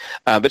quickly.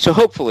 But so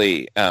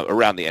hopefully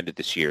around the end of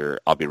this year,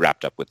 I'll be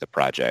wrapped up with the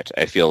project.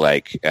 I feel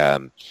like,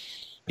 I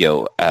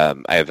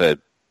have a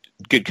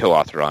good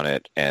co-author on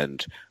it,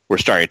 and we're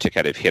starting to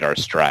kind of hit our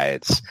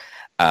strides.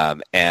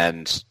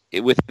 And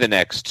within the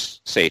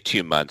next, say,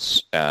 2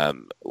 months,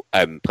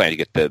 I'm planning to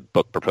get the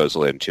book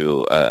proposal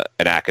into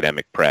an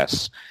academic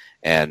press.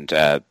 And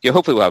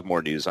hopefully we'll have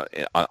more news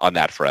on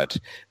that front.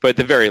 But at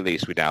the very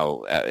least, we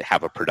now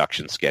have a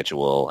production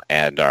schedule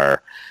and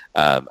are,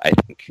 I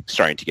think,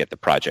 starting to get the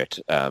project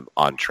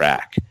on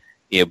track.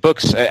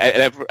 Books.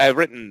 I've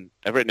written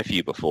a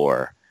few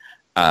before,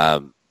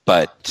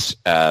 but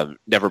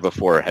never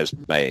before has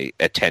my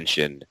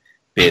attention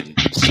been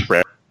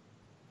spread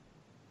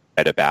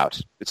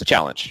about. It's a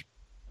challenge.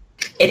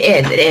 It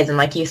is. And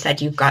like you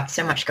said, you've got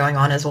so much going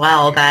on as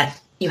well that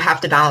you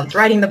have to balance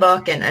writing the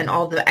book and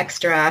all the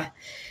extra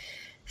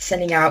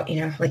sending out,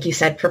 like you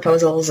said,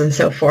 proposals and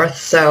so forth.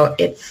 So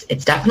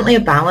it's definitely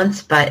a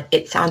balance, but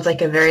it sounds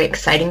like a very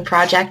exciting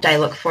project. I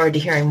look forward to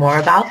hearing more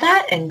about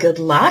that, and good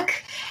luck.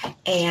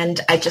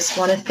 And I just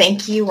want to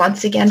thank you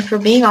once again for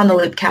being on the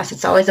Loopcast.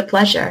 It's always a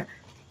pleasure.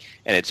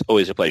 And it's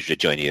always a pleasure to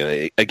join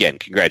you. Again,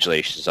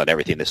 congratulations on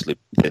everything that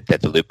the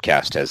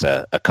Loopcast has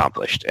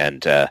accomplished.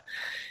 And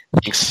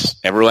thanks,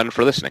 everyone,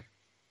 for listening.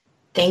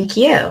 Thank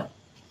you.